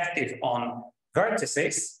bijective on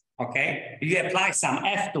vertices, okay, you apply some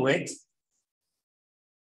f to it.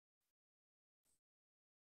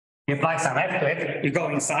 You apply some f to it, you go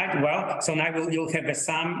inside, well, so now you'll have a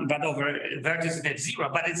sum, but over vertices at 0,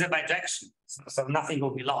 but it's a bijection, so nothing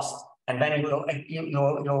will be lost. And then you'll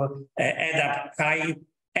add up chi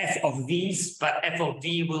f of these, but f of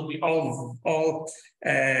d will be all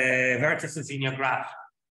vertices in your graph.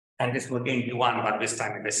 And this will again be 1, but this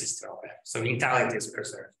time in the sister of f. So unitality is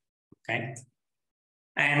preserved, okay?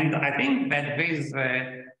 And I think that this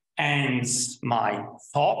ends my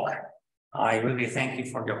talk. I really thank you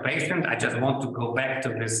for your patience. I just want to go back to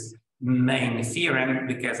this main theorem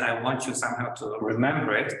because I want you somehow to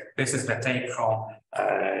remember it. This is the take-home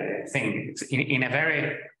thing. In a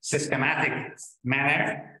very systematic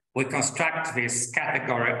manner, we construct this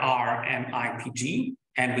category R, M, I, P, G,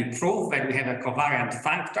 and we prove that we have a covariant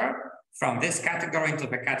functor from this category into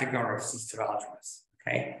the category of sister algebras.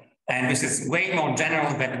 Okay. And this is way more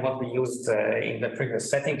general than what we used in the previous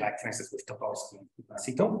setting, like for instance with Tobolsky and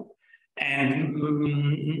Masito. And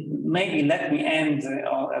maybe let me end,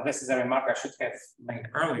 this is a remark I should have made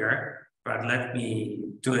earlier, but let me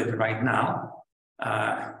do it right now.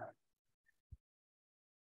 I'm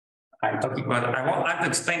talking about, I want to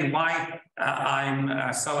explain why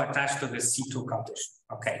I'm so attached to the C2 condition.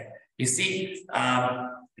 Okay, you see,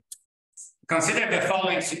 consider the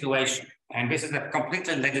following situation, and this is a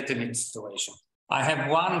completely legitimate situation. I have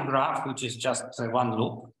one graph, which is just one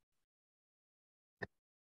loop.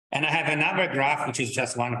 And I have another graph, which is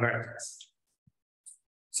just one vertex.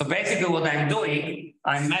 So basically what I'm doing,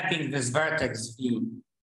 I'm mapping this vertex V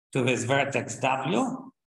to this vertex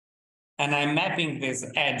W, and I'm mapping this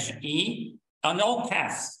edge E on all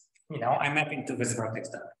paths. You know, I'm mapping to this vertex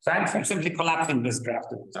W. So I'm simply collapsing this graph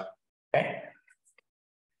to this, okay?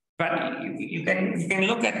 But you can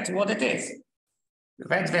look at what it is.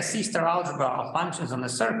 That's the sister algebra of functions on a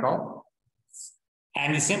circle.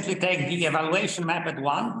 And you simply take the evaluation map at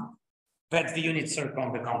 1, that's the unit circle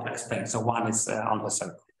on the complex plane. So 1 is on the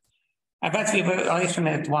circle. And that's the evaluation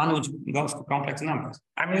at 1, which goes to complex numbers.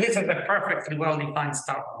 I mean, this is a perfectly well-defined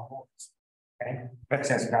start point. Okay, that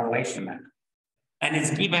says evaluation map. And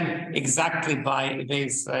it's given exactly by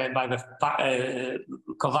this, by the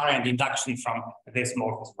covariant induction from this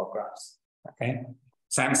morphismal graphs. Okay,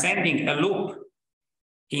 so I'm sending a loop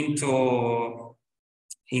into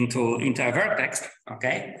a vertex,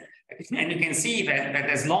 okay? And you can see that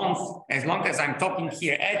as long as I'm talking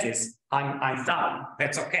here edges, I'm done.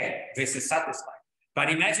 That's okay. This is satisfied. But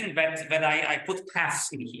imagine that I put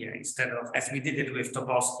paths in here instead of, as we did it with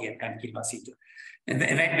Tobolsky and Kilbasito. And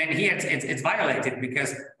then here it's violated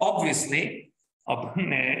because obviously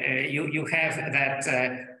you have that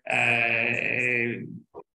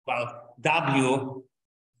well, W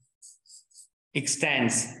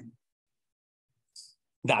extends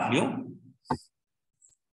W.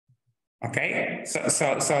 Okay,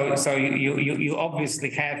 so you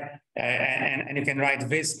obviously have and you can write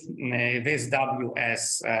this W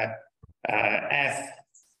as F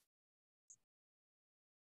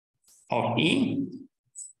of E,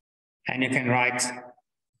 and you can write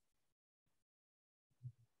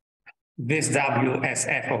this W as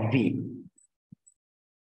F of D.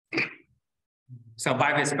 So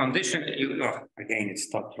by this condition, again it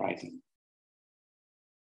stopped writing.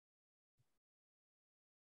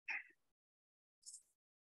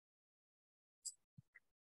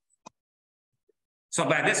 So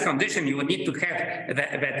by this condition, you would need to have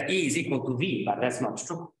that E is equal to V, but that's not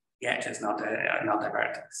true. The edge is not a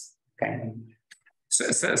vertex. Okay.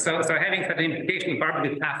 So having that implication,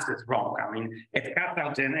 probably path is wrong. I mean, it cuts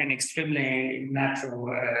out an extremely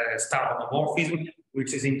natural star homomorphism,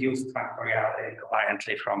 which is induced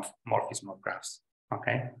covariantly from morphismal graphs.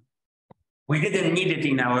 Okay. We didn't need it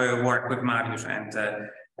in our work with Mariusz and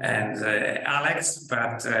Alex,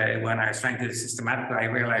 but when I was trying to do systematically, I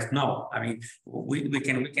realized no. I mean, we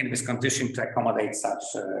can this condition to accommodate such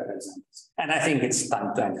examples. And I think it's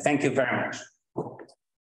time to end. Thank you very much.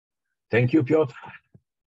 Thank you, Piotr.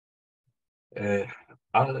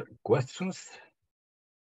 Other questions?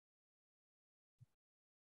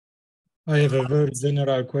 I have a very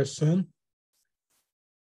general question.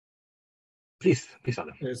 Please,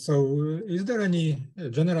 Adam. So is there any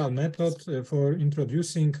general method for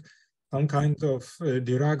introducing some kind of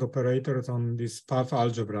Dirac operators on these path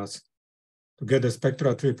algebras to get a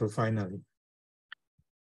spectral triple finally?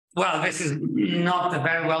 Well, this is not a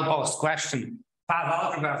very well posed question. Path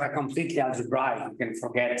algebras are completely algebraic. You can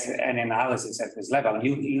forget any analysis at this level.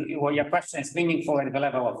 Well, your question is meaningful at the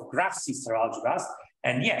level of graph sister algebras.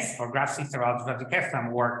 And yes, for graph sister algebras, we have some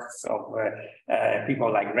works of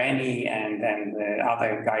people like Rennie and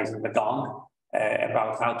other guys in the Dong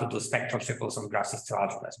about how to do spectral triples on graph sister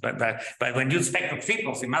algebras. But when you do spectral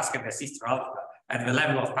triples, you must have a sister algebra. At the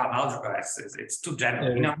level of path algebra, it's too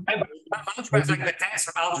general. You know, path algebra is like the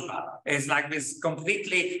tensor algebra. It's like this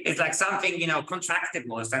completely, it's like something, you know,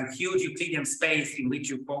 contractible. It's a huge Euclidean space in which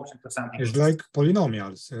you quotient to something. It's like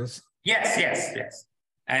polynomials, yes? Yes.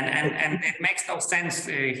 And it makes no sense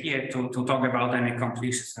here to talk about any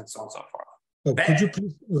completions and so on and so forth. So could you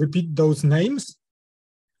please repeat those names?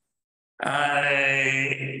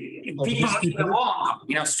 People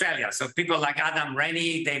in Australia. So people like Adam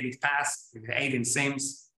Rennie, David Pass, Aidan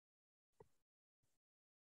Sims.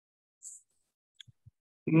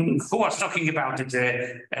 Who was talking about it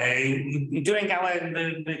during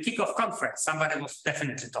the kickoff conference? Somebody was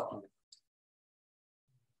definitely talking about it.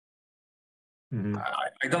 Mm-hmm.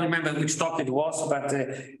 I don't remember which talk it was, but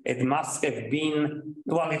it must have been,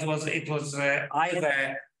 well, it was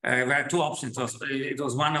either, there were two options. It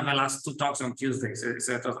was one of the last two talks on Tuesday. So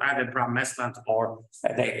it was either Bram Mesland or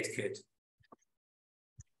David Kidd.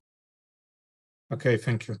 Okay,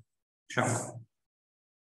 thank you. Sure.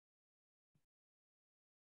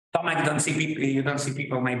 Tomek, you don't see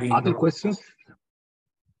people maybe. Other questions?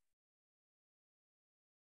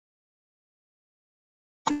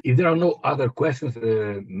 If there are no other questions,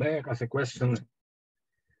 may I ask a question?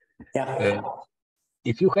 Yeah.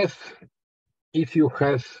 If you have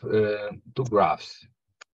two graphs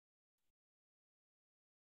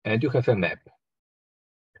and you have a map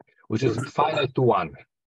which is finite to one.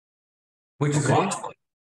 Which is what?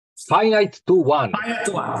 Finite to one. Finite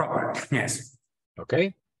to one, proper. Yes.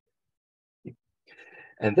 Okay.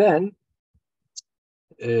 And then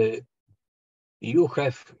you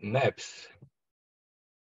have maps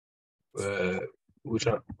which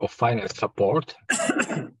are of finite support.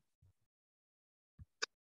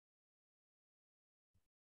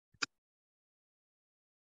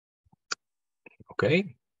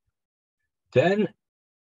 Okay. Then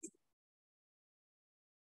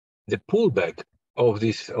the pullback of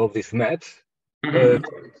this maps from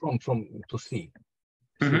to C.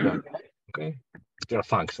 Okay, there are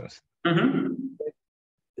functions. The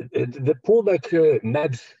pullback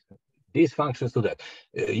maps these functions to that.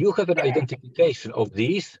 You have an identification of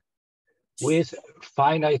these with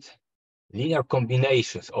finite linear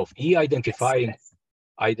combinations of E identifying,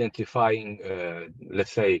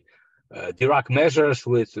 let's say, Dirac measures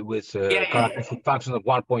with characteristic function of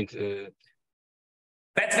 1 point.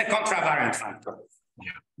 That's the contravariant factor.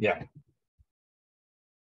 Yeah.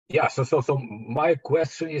 So my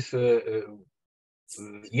question is,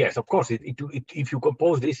 yes, of course. If you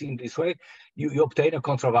compose this in this way, you obtain a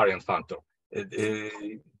contravariant factor.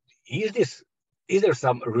 Is there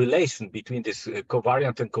some relation between this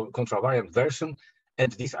covariant and contravariant version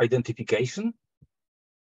and this identification?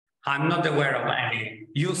 I'm not aware of any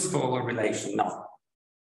useful relation. No.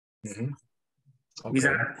 Okay.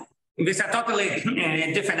 These are totally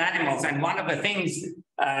different animals, and one of the things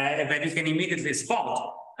that you can immediately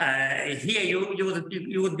spot here,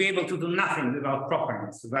 you would be able to do nothing without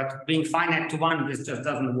properness. But being finite to one, this just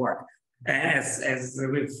doesn't work. As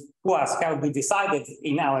with Puas can be decided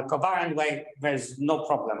in our covariant way, there's no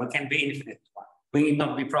problem. We can be infinite to one. We need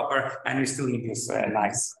not be proper, and we still need this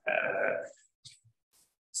nice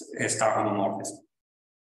star homomorphism.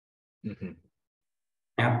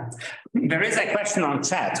 Yeah. There is a question on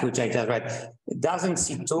chat, which I just read. Doesn't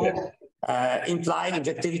C2 imply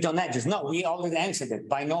injectivity on edges? No, we already answered it.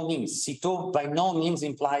 By no means. C2 by no means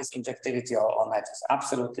implies injectivity on edges.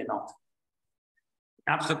 Absolutely not.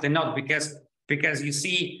 Absolutely not, because you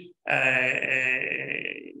see,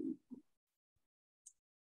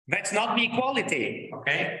 that's not the equality,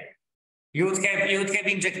 okay? You would have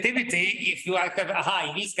injectivity if you have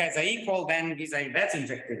these guys are equal, then that's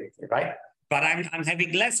injectivity, right? But I'm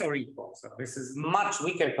having less or equal, so this is much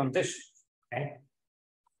weaker condition. Okay,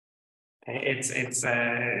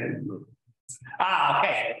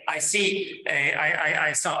 okay. I see.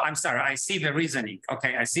 I'm sorry. I see the reasoning.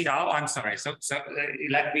 Okay, I see. Oh, I'm sorry. So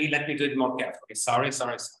let me do it more carefully. Sorry.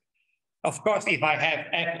 Of course, if I have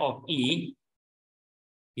f of E,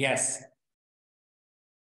 yes.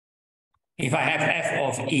 If I have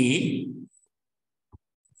f of E,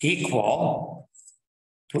 equal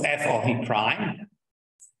to f of v prime.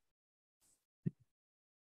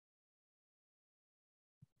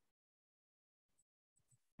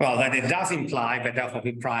 Well, that it does imply that f of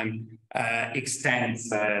v prime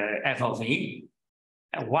extends f of v.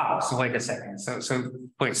 Wow, so wait a second. So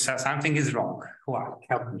something is wrong. Wow,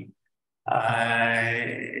 help me.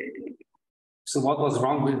 So what was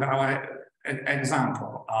wrong with our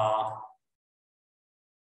example?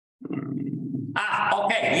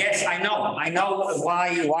 Okay, yes, I know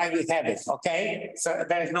why we have it. Okay, so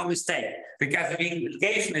there is no mistake because the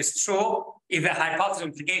implication is true if the hypothesis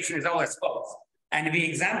implication is always false. And the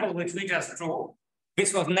example which we just drew,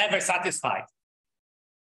 this was never satisfied.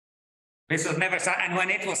 This was never, and when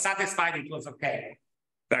it was satisfied, it was okay.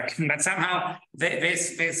 But somehow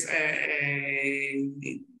this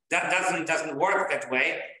that doesn't work that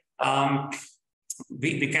way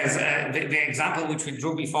because the example which we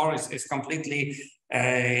drew before is completely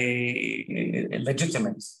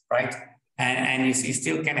legitimate, right? And you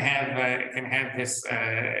still can have this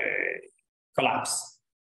collapse.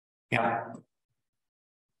 Yeah.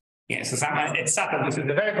 Yeah, so it's subtle. This is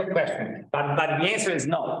a very good question, but the answer is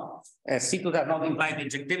no. C2 does not imply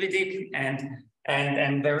injectivity,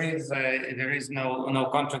 and there is no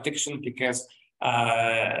contradiction because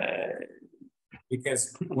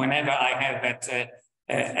whenever I have that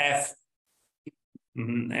f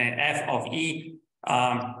of e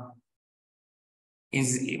is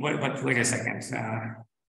wait a second.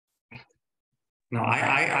 No,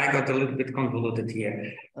 I got a little bit convoluted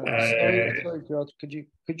here. Sorry, Piotr,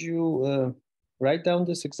 could you write down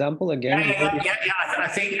this example again? Yeah. I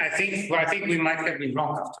think we might have been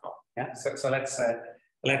wrong after all. Yeah. So let's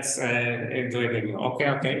do it again.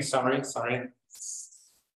 Okay. Sorry.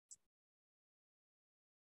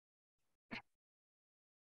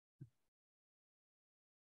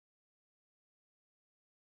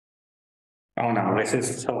 Oh no, this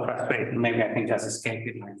is so frustrating. Maybe I can just escape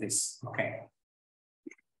it like this. Okay.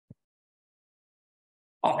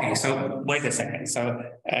 Okay, so wait a second. So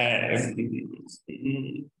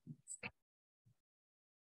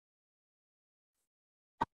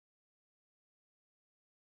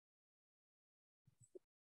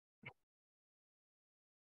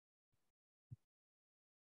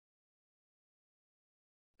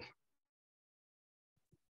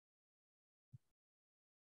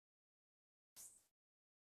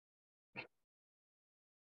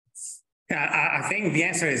I think the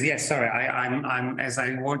answer is yes. Sorry, I'm as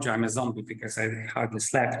I warned you, I'm a zombie because I hardly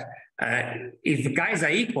slept. If the guys are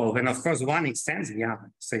equal, then of course one extends the other.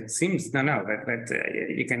 So it seems that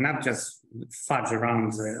you cannot just fudge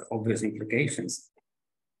around the obvious implications.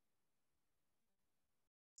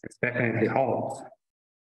 It's definitely holds.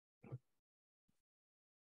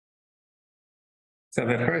 So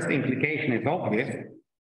the first implication is obvious.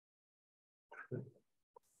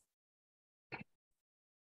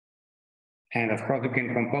 And of course, you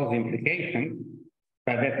can compose the implication,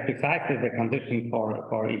 but that's precisely the condition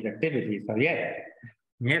for ejectivity. So yes,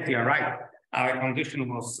 you're right. Our condition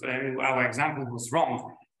was, our example was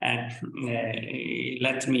wrong, and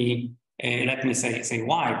let me say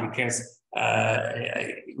why. Because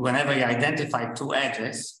whenever you identify two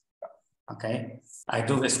edges, okay, I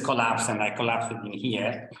do this collapse and I collapse it in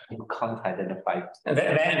here. You can't identify.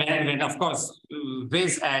 Then of course,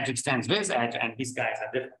 this edge extends this edge, and these guys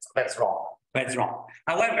are different. So that's wrong. That's wrong.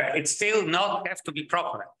 However, it still not have to be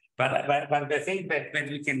proper. But the thing that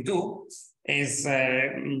we can do is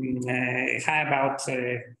how about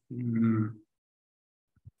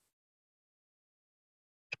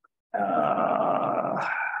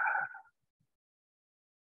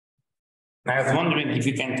I was wondering if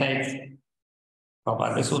you can take. Oh,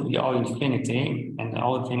 but this would be all infinity, and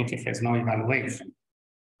all infinity has no evaluation.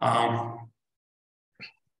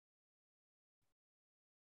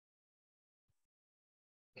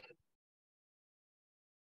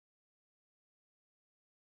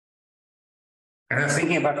 I was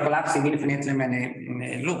thinking about collapsing infinitely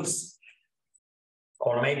many loops,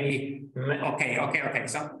 or maybe okay.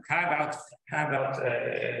 So how about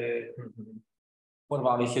what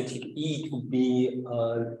about if you take E to be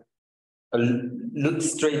a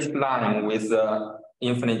straight line with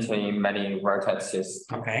infinitely many vertices?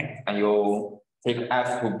 Okay. And you take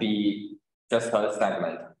F to be just a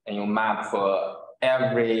segment, and you map for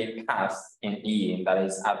every path in E that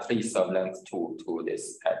is at least of length to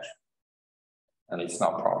this edge. And it's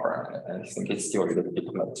not proper. I think it's still a little bit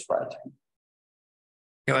late, right?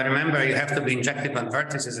 You remember, you have to be injective on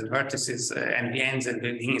vertices, and vertices and the ends and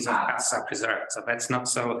the beginnings of paths are preserved. So that's not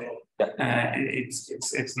so.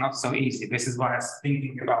 It's not so easy. This is why I was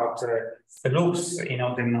thinking about the loops in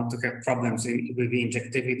order not to have problems with the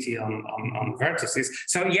injectivity on vertices.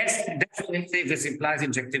 So yes, definitely this implies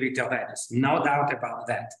injectivity of edges, no doubt about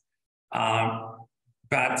that.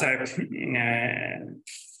 But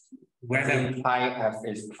whether if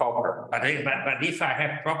is proper, but if I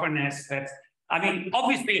have properness, that I mean,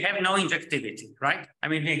 obviously you have no injectivity, right? I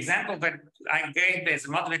mean, the example that I gave as a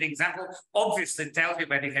motivated example obviously tells you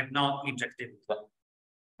that you have no injectivity.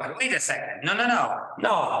 But wait a second,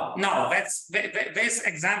 no. This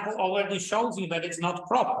example already shows you that it's not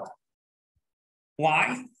proper.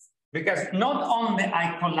 Why? Because not only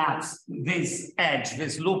I collapse this edge,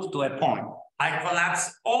 this loop to a point, I collapse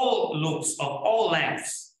all loops of all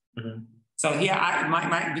lengths. Mm-hmm. So here,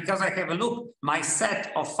 because I have a loop, my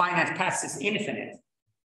set of finite paths is infinite.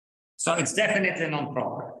 So it's definitely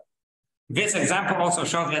non-proper. This example also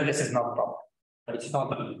shows that this is not proper. But it's not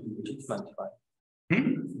legitimate, right?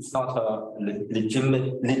 It's not a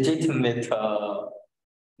legitimate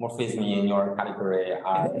morphism in your category.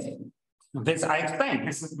 This I explained.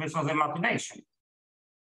 This was the motivation.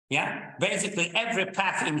 Yeah, basically every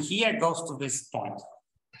path in here goes to this point.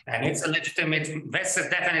 And it's a legitimate, this is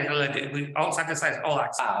definitely, we all satisfies all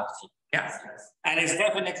axes. Yeah, and it's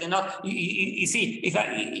definitely not, you see, if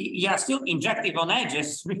you are still injective on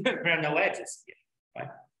edges, there are no edges here, right?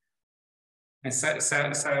 And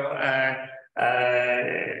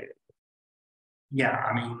yeah,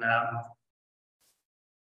 I mean,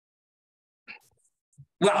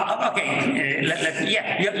 well, okay,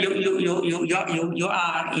 you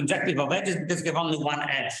are injective of edges because you have only one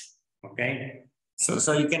edge, okay?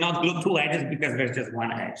 So you cannot glue two edges because there's just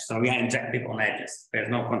one edge. So we are injective on edges. There's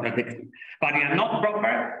no contradiction. But we are not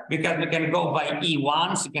proper because we can go by E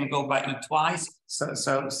once, you can go by E twice.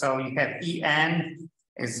 So you have En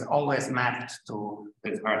is always mapped to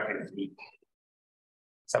this vertex E.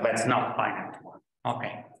 So that's not finite one.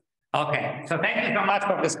 Okay. Okay. So thank you so much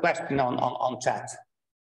for this question on chat.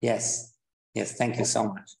 Yes. Yes, thank you so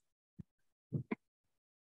much.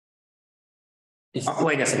 Oh,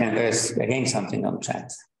 wait a second, there's again something on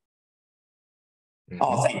chat.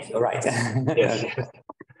 Oh, thank you, right. Yes.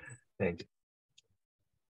 Thank you.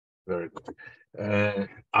 Very good.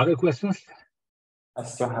 Other questions? I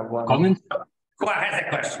still have one. Comments? Who has a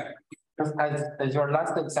question? As your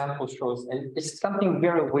last example shows, it's something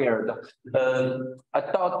very weird. A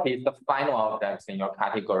dot is the final object in your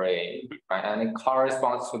category, right? And it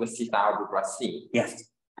corresponds to the theta algebra C. Yes.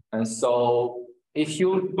 And so if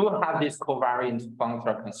you do have this covariant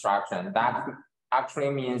functor construction, that actually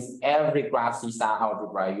means every graph theta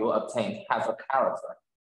algebra you obtain has a character,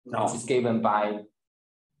 which is given by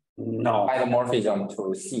the morphism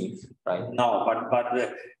to C, right? No, but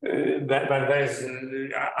there's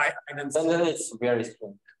I don't. Then it's very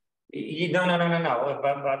strange. No.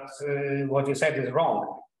 But what you said is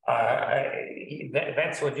wrong.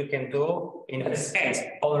 That's what you can do in this case.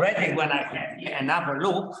 Already, when I have another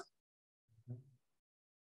loop.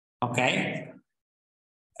 Okay,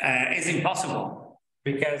 it's impossible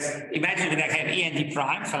because imagine that I have E and D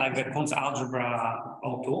prime, so like the Kunz algebra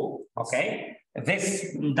O2. Okay,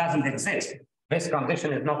 this doesn't exist. This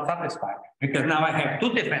condition is not satisfied because now I have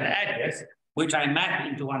two different edges which I map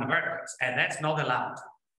into one vertex, and that's not allowed.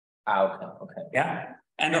 Okay. Yeah,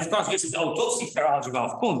 and of course this is O2 sister algebra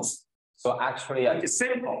of Kunz. So actually, it's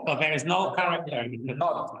simple. So there is no character.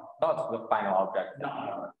 Not the final object.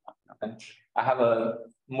 No. I have a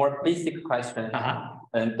more basic question.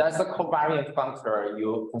 And does the covariant functor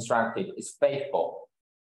you constructed is faithful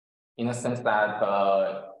in the sense that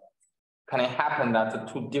can it happen that the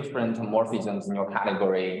two different morphisms in your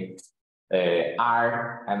category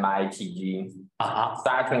R, MI, TG,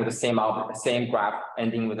 starting with the same graph,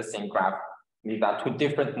 ending with the same graph? These are two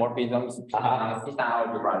different morphisms. On theta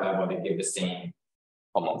algebra level, they give the same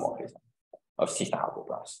homomorphism of theta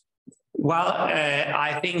algebras. Well,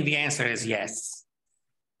 I think the answer is yes.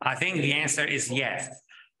 And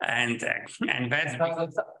that's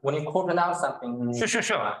when you call it out something.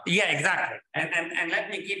 Sure. Yeah, exactly. And let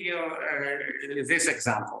me give you this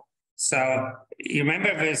example. So you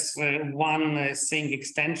remember this one thing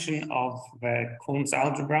extension of the Kunz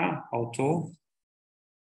algebra O2.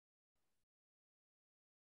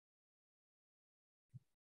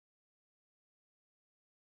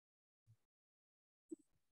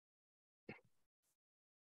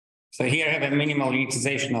 So here I have a minimal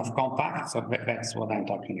unitization of compact. So that's what I'm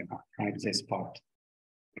talking about, right? This part.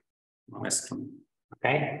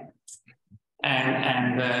 Okay.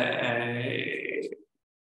 And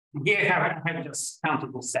Here I have just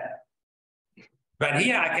countable set. But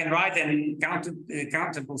here I can write a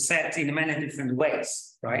countable set in many different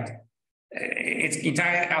ways, right? It's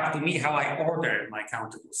entirely up to me how I order my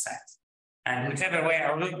countable set. And whichever way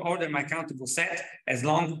I will order my countable set, as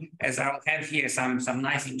long as I'll have here some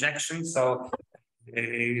nice injections, so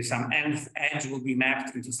some nth edge will be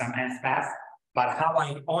mapped into some nth path, but how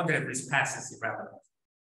I order this path is irrelevant.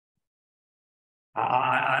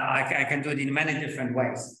 I can do it in many different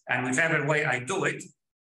ways, and whichever way I do it,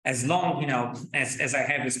 as long, as I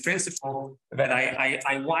have this principle that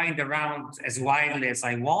I wind around as widely as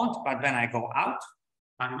I want, but when I go out,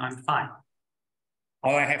 I'm fine.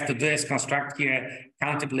 All I have to do is construct here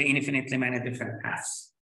countably infinitely many different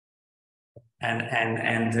paths,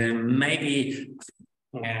 and maybe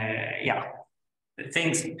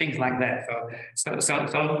things like that. So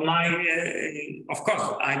my of course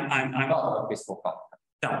I'm not a peaceful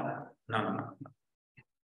no.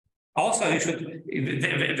 Also, you should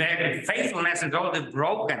the faithfulness is already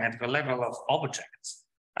broken at the level of objects.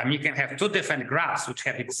 I mean, you can have two different graphs which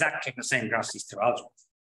have exactly the same graph system algebras.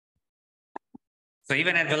 So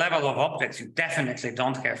even at the level of objects, you definitely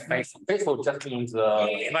don't have faithful. Faithful just means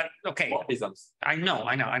but okay. Morphisms. I know.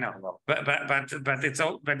 But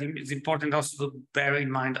it's important also to bear in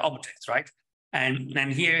mind objects, right?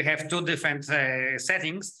 And here you have two different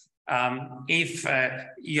settings. If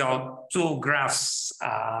your two graphs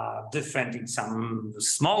are different in some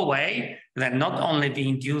small way, then not only the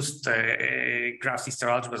induced graph system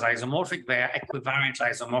algebras are isomorphic, they are equivariantly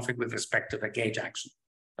isomorphic with respect to the gauge action.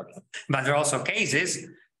 But there are also cases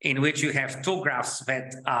in which you have two graphs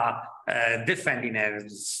that are different in a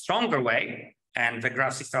stronger way, and the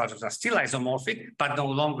graph system algebras are still isomorphic, but no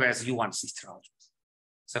longer as U1 system algebras.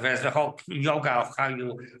 So there's the whole yoga of how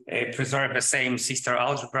you preserve the same sister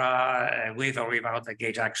algebra with or without the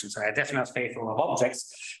gauge action. So I definitely faithful of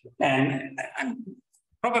objects, and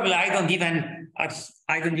probably I don't even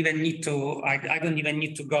need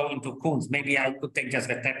to go into Kuhn's. Maybe I could take just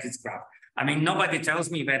the Teplitz graph. I mean, nobody tells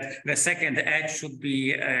me that the second edge should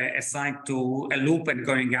be assigned to a loop and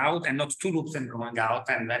going out, and not two loops and going out.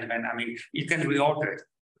 And then I mean, you can reorder it.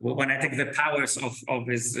 When I take the powers of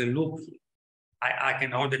this loop, I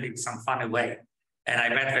can order it in some funny way, and I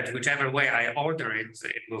bet that whichever way I order it,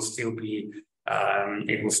 it will still be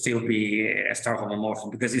a star homomorphism,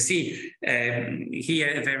 because you see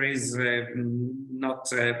here there is not.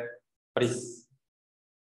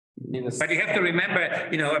 But you have to remember,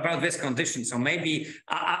 about this condition. So maybe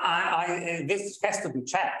this has to be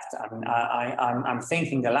checked. I mean, I'm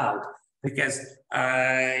thinking aloud, because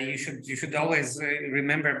you should always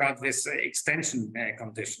remember about this extension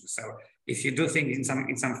condition. So if you do things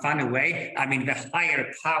in some funny way, I mean, the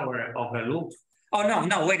higher power of the loop. Oh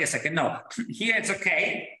no, wait a second. No, here it's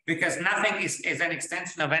okay, because nothing is an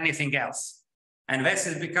extension of anything else, and this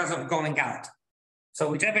is because of going out. So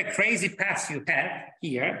whichever crazy path you have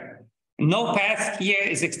here, no path here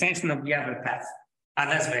is extension of the other path,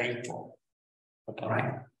 unless they're equal. Okay.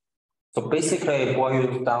 Right? So basically it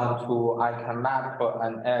boils down to I can map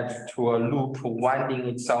an edge to a loop winding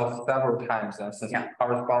itself several times, and since it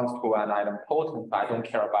corresponds to an idempotent, I don't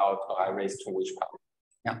care about I raise to which power.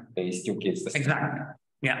 Yeah. It still gives the same. Exactly.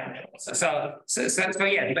 Yeah. So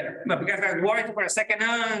yeah, but because I worried for a second,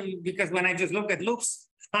 because when I just look at loops,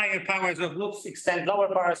 higher powers of loops extend lower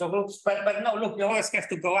powers of loops, but no, look, you always have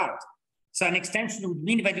to go out. So an extension would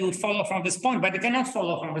mean that you would follow from this point, but you cannot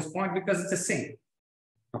follow from this point because it's a thing.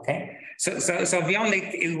 Okay. So the only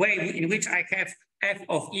way in which I have f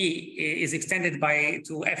of e is extended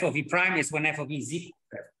to f of e prime is when f of e is equal.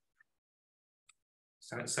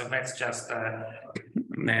 So that's just that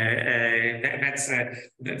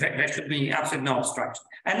should be absolutely no obstruction.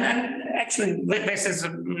 And actually, this is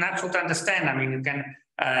natural to understand. I mean, you can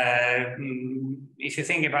if you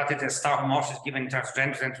think about it as star homomorphism given in terms of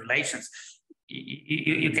genders relations,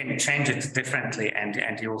 you can change it differently,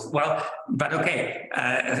 and you'll but okay.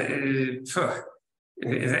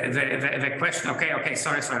 The question, okay,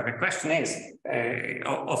 sorry. The question is,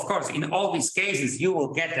 of course, in all these cases, you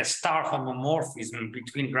will get a star homomorphism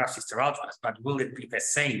between graph system algebras, but will it be the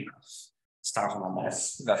same star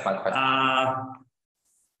homomorphism? That's my question.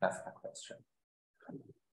 That's my question.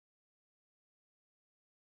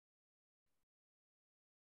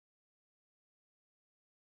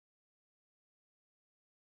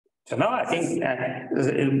 So no, I think,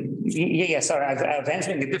 sorry, I was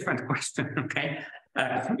answering a different question, okay?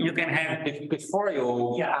 You can have, before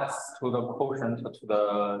you pass to the quotient to the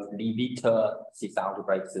Levita system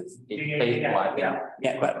algebra,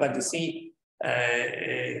 but you see,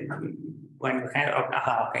 when you have,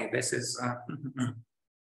 okay, this is,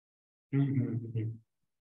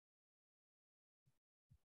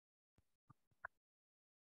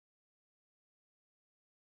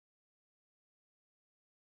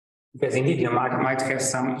 Because indeed you might have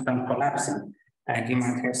some collapsing, and you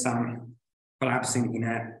might have some collapsing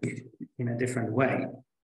in a different way.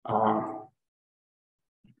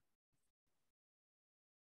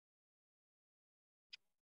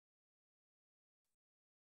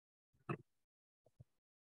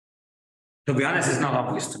 To be honest, it's not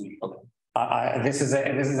obvious to me. This is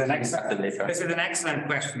an excellent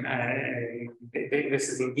question. This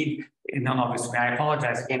is indeed not obvious to me. I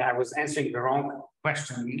apologize again. I was answering the wrong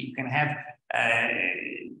question. You can have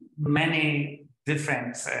many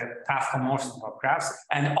different path homomorphisms of graphs,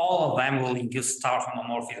 and all of them will induce star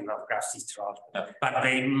homomorphism of graphs history. But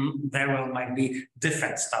there might be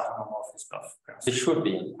different star homomorphisms of graphs. It should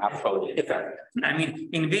be absolutely different. I mean,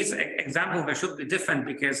 in this example, they should be different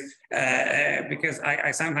because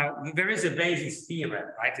I somehow, there is a basis theorem,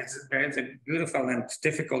 right? There is a beautiful and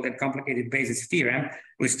difficult and complicated basis theorem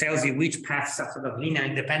which tells you which paths are sort of linear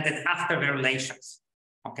independent after their relations.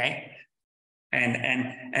 Okay.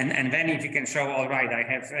 And then if you can show, all right, I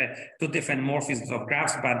have two different morphisms of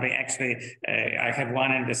graphs, but they actually, I have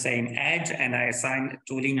one and the same edge, and I assign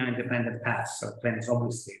two linear independent paths. So then it's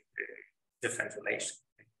obviously different relation.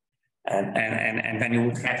 And then you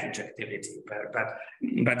would have injectivity,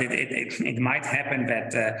 but it might happen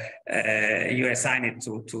that you assign it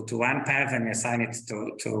to one path and you assign it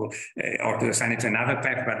or to assign it to another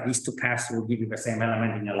path, but these two paths will give you the same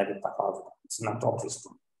element in your Leibniz path. It's not obvious.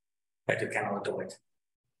 But you cannot do it.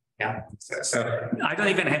 Yeah. So I don't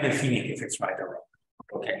even have a feeling if it's right or wrong.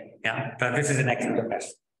 Okay. Yeah. But this is an excellent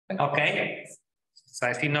question. Okay. So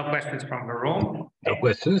I see no questions from the room. No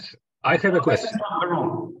questions. I have a question. From the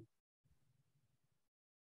room.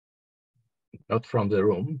 Not from the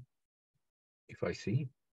room, if I see.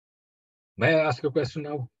 May I ask a question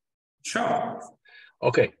now? Sure.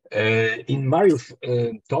 Okay. In Mariusz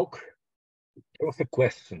talk, there was a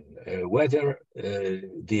question whether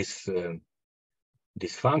this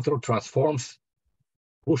functor transforms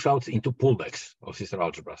push-outs into pullbacks of sister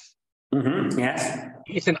algebras. Mm-hmm. Yes.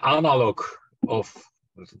 It's an analog of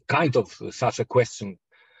kind of such a question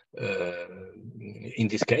in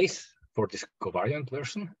this case for this covariant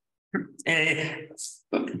version.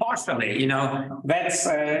 Partially, you know, that's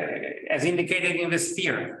as indicated in this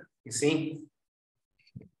theorem. You see.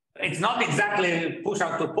 It's not exactly push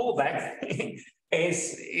out to pullback.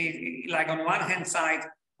 It's like on one hand side,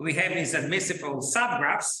 we have these admissible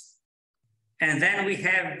subgraphs, and then we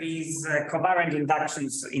have these covariant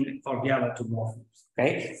inductions for the other two morphisms.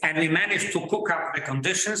 Okay, and we managed to cook up the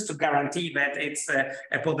conditions to guarantee that it's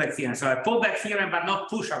a pullback theorem. So a pullback theorem, but not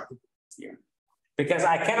push out theorem, because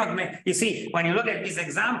I cannot make. You see, when you look at these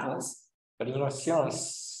examples, but in your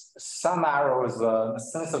theorems, some arrows, the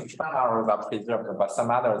sense of some arrows are preserved, but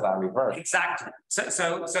some others are reversed. Exactly.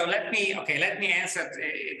 So let me answer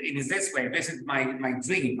it in this way. This is my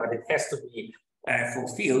dream, but it has to be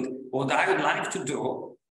fulfilled. What I would like to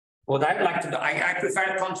do, I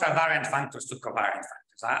prefer contravariant functors to covariant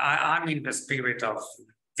functors. I'm in the spirit of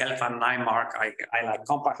Gelfand-Naimark. I like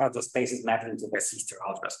compact algebra spaces mapping to the sister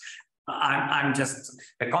algebras. I'm just,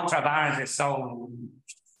 the contravariant is so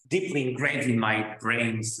deeply engraved in my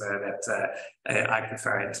brains that I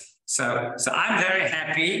prefer it. So I'm very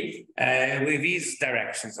happy with these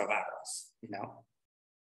directions of arrows, you know.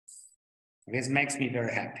 This makes me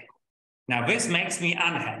very happy. Now this makes me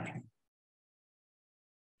unhappy.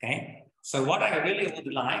 Okay, so what I really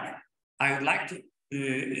would like, I would like to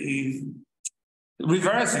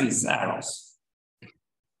reverse these arrows.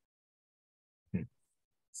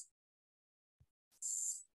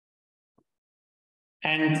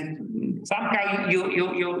 And somehow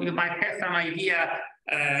you might have some idea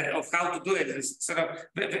of how to do it. It's sort of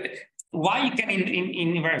why you can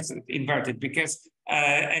invert it, because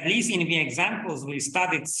at least in the examples we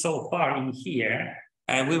studied so far in here,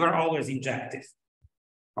 we were always injective.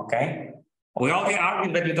 Okay, we already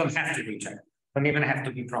argued that you don't have to be injective, don't even have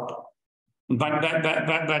to be proper.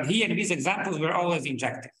 But here in these examples we're always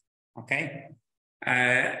injective. Okay.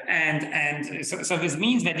 So this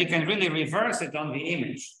means that you can really reverse it on the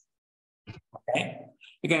image. Okay,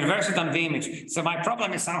 you can reverse it on the image. So my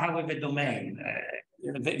problem is somehow with the domain.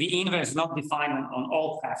 The inverse is not defined on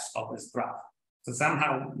all paths of this graph. So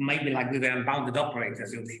somehow, maybe like with the unbounded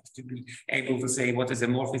operators, you'll need to be able to say what is a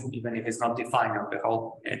morphism, even if it's not defined on the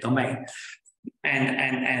whole domain.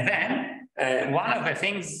 And then one of the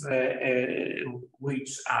things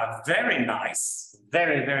which are very nice,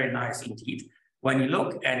 very nice indeed. When you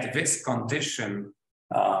look at this condition,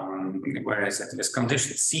 where is it? This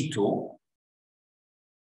condition C2.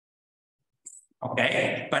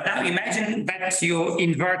 Okay, but now imagine that you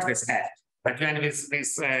invert this F, but you're in this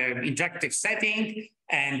injective setting,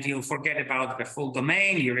 and you forget about the full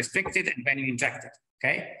domain, you restrict it, and then you inject it,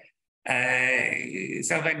 okay?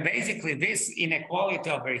 So then basically this inequality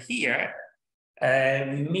over here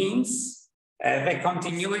means the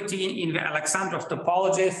continuity in the Alexandrov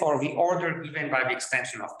topology for the order given by the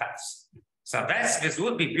extension of paths. So this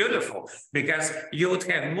would be beautiful because you would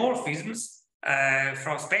have morphisms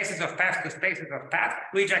from spaces of paths to spaces of paths,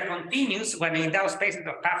 which are continuous when in those spaces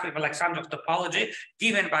of paths with Alexandrov topology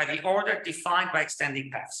given by the order defined by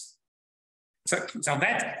extending paths. So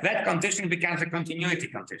that condition becomes a continuity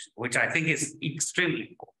condition, which I think is extremely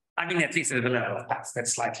important. I mean, at least at the level of paths,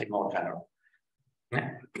 that's slightly more general. Yeah.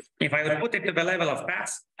 If I would put it to the level of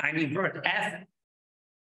paths, I invert F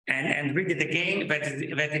and read it again, but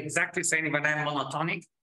that's exactly saying when I'm monotonic,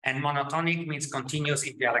 and monotonic means continuous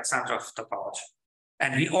in the Alexandrov topology.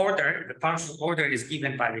 And the order, the partial order is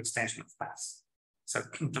given by the extension of paths. So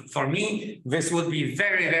for me, this would be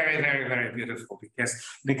very, very, very, very beautiful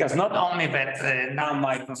because not only that now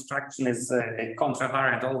my construction is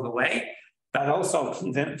contravariant all the way, but also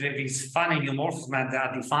these funny morphisms that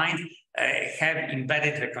are defined have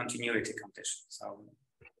embedded the continuity condition. So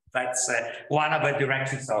that's one of the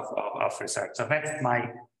directions of research. So that's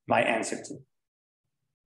my answer to.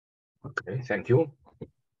 Okay, thank you.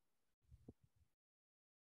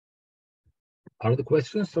 Are there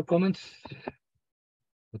questions or comments?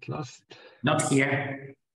 At last? Not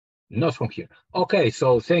here. Not from here. Okay,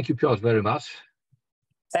 so thank you, Piotr, very much.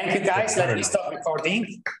 Thank you, guys. Let me stop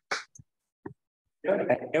recording. Good,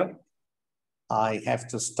 thank you. I have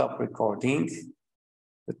to stop recording.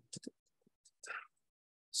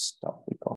 Stop recording.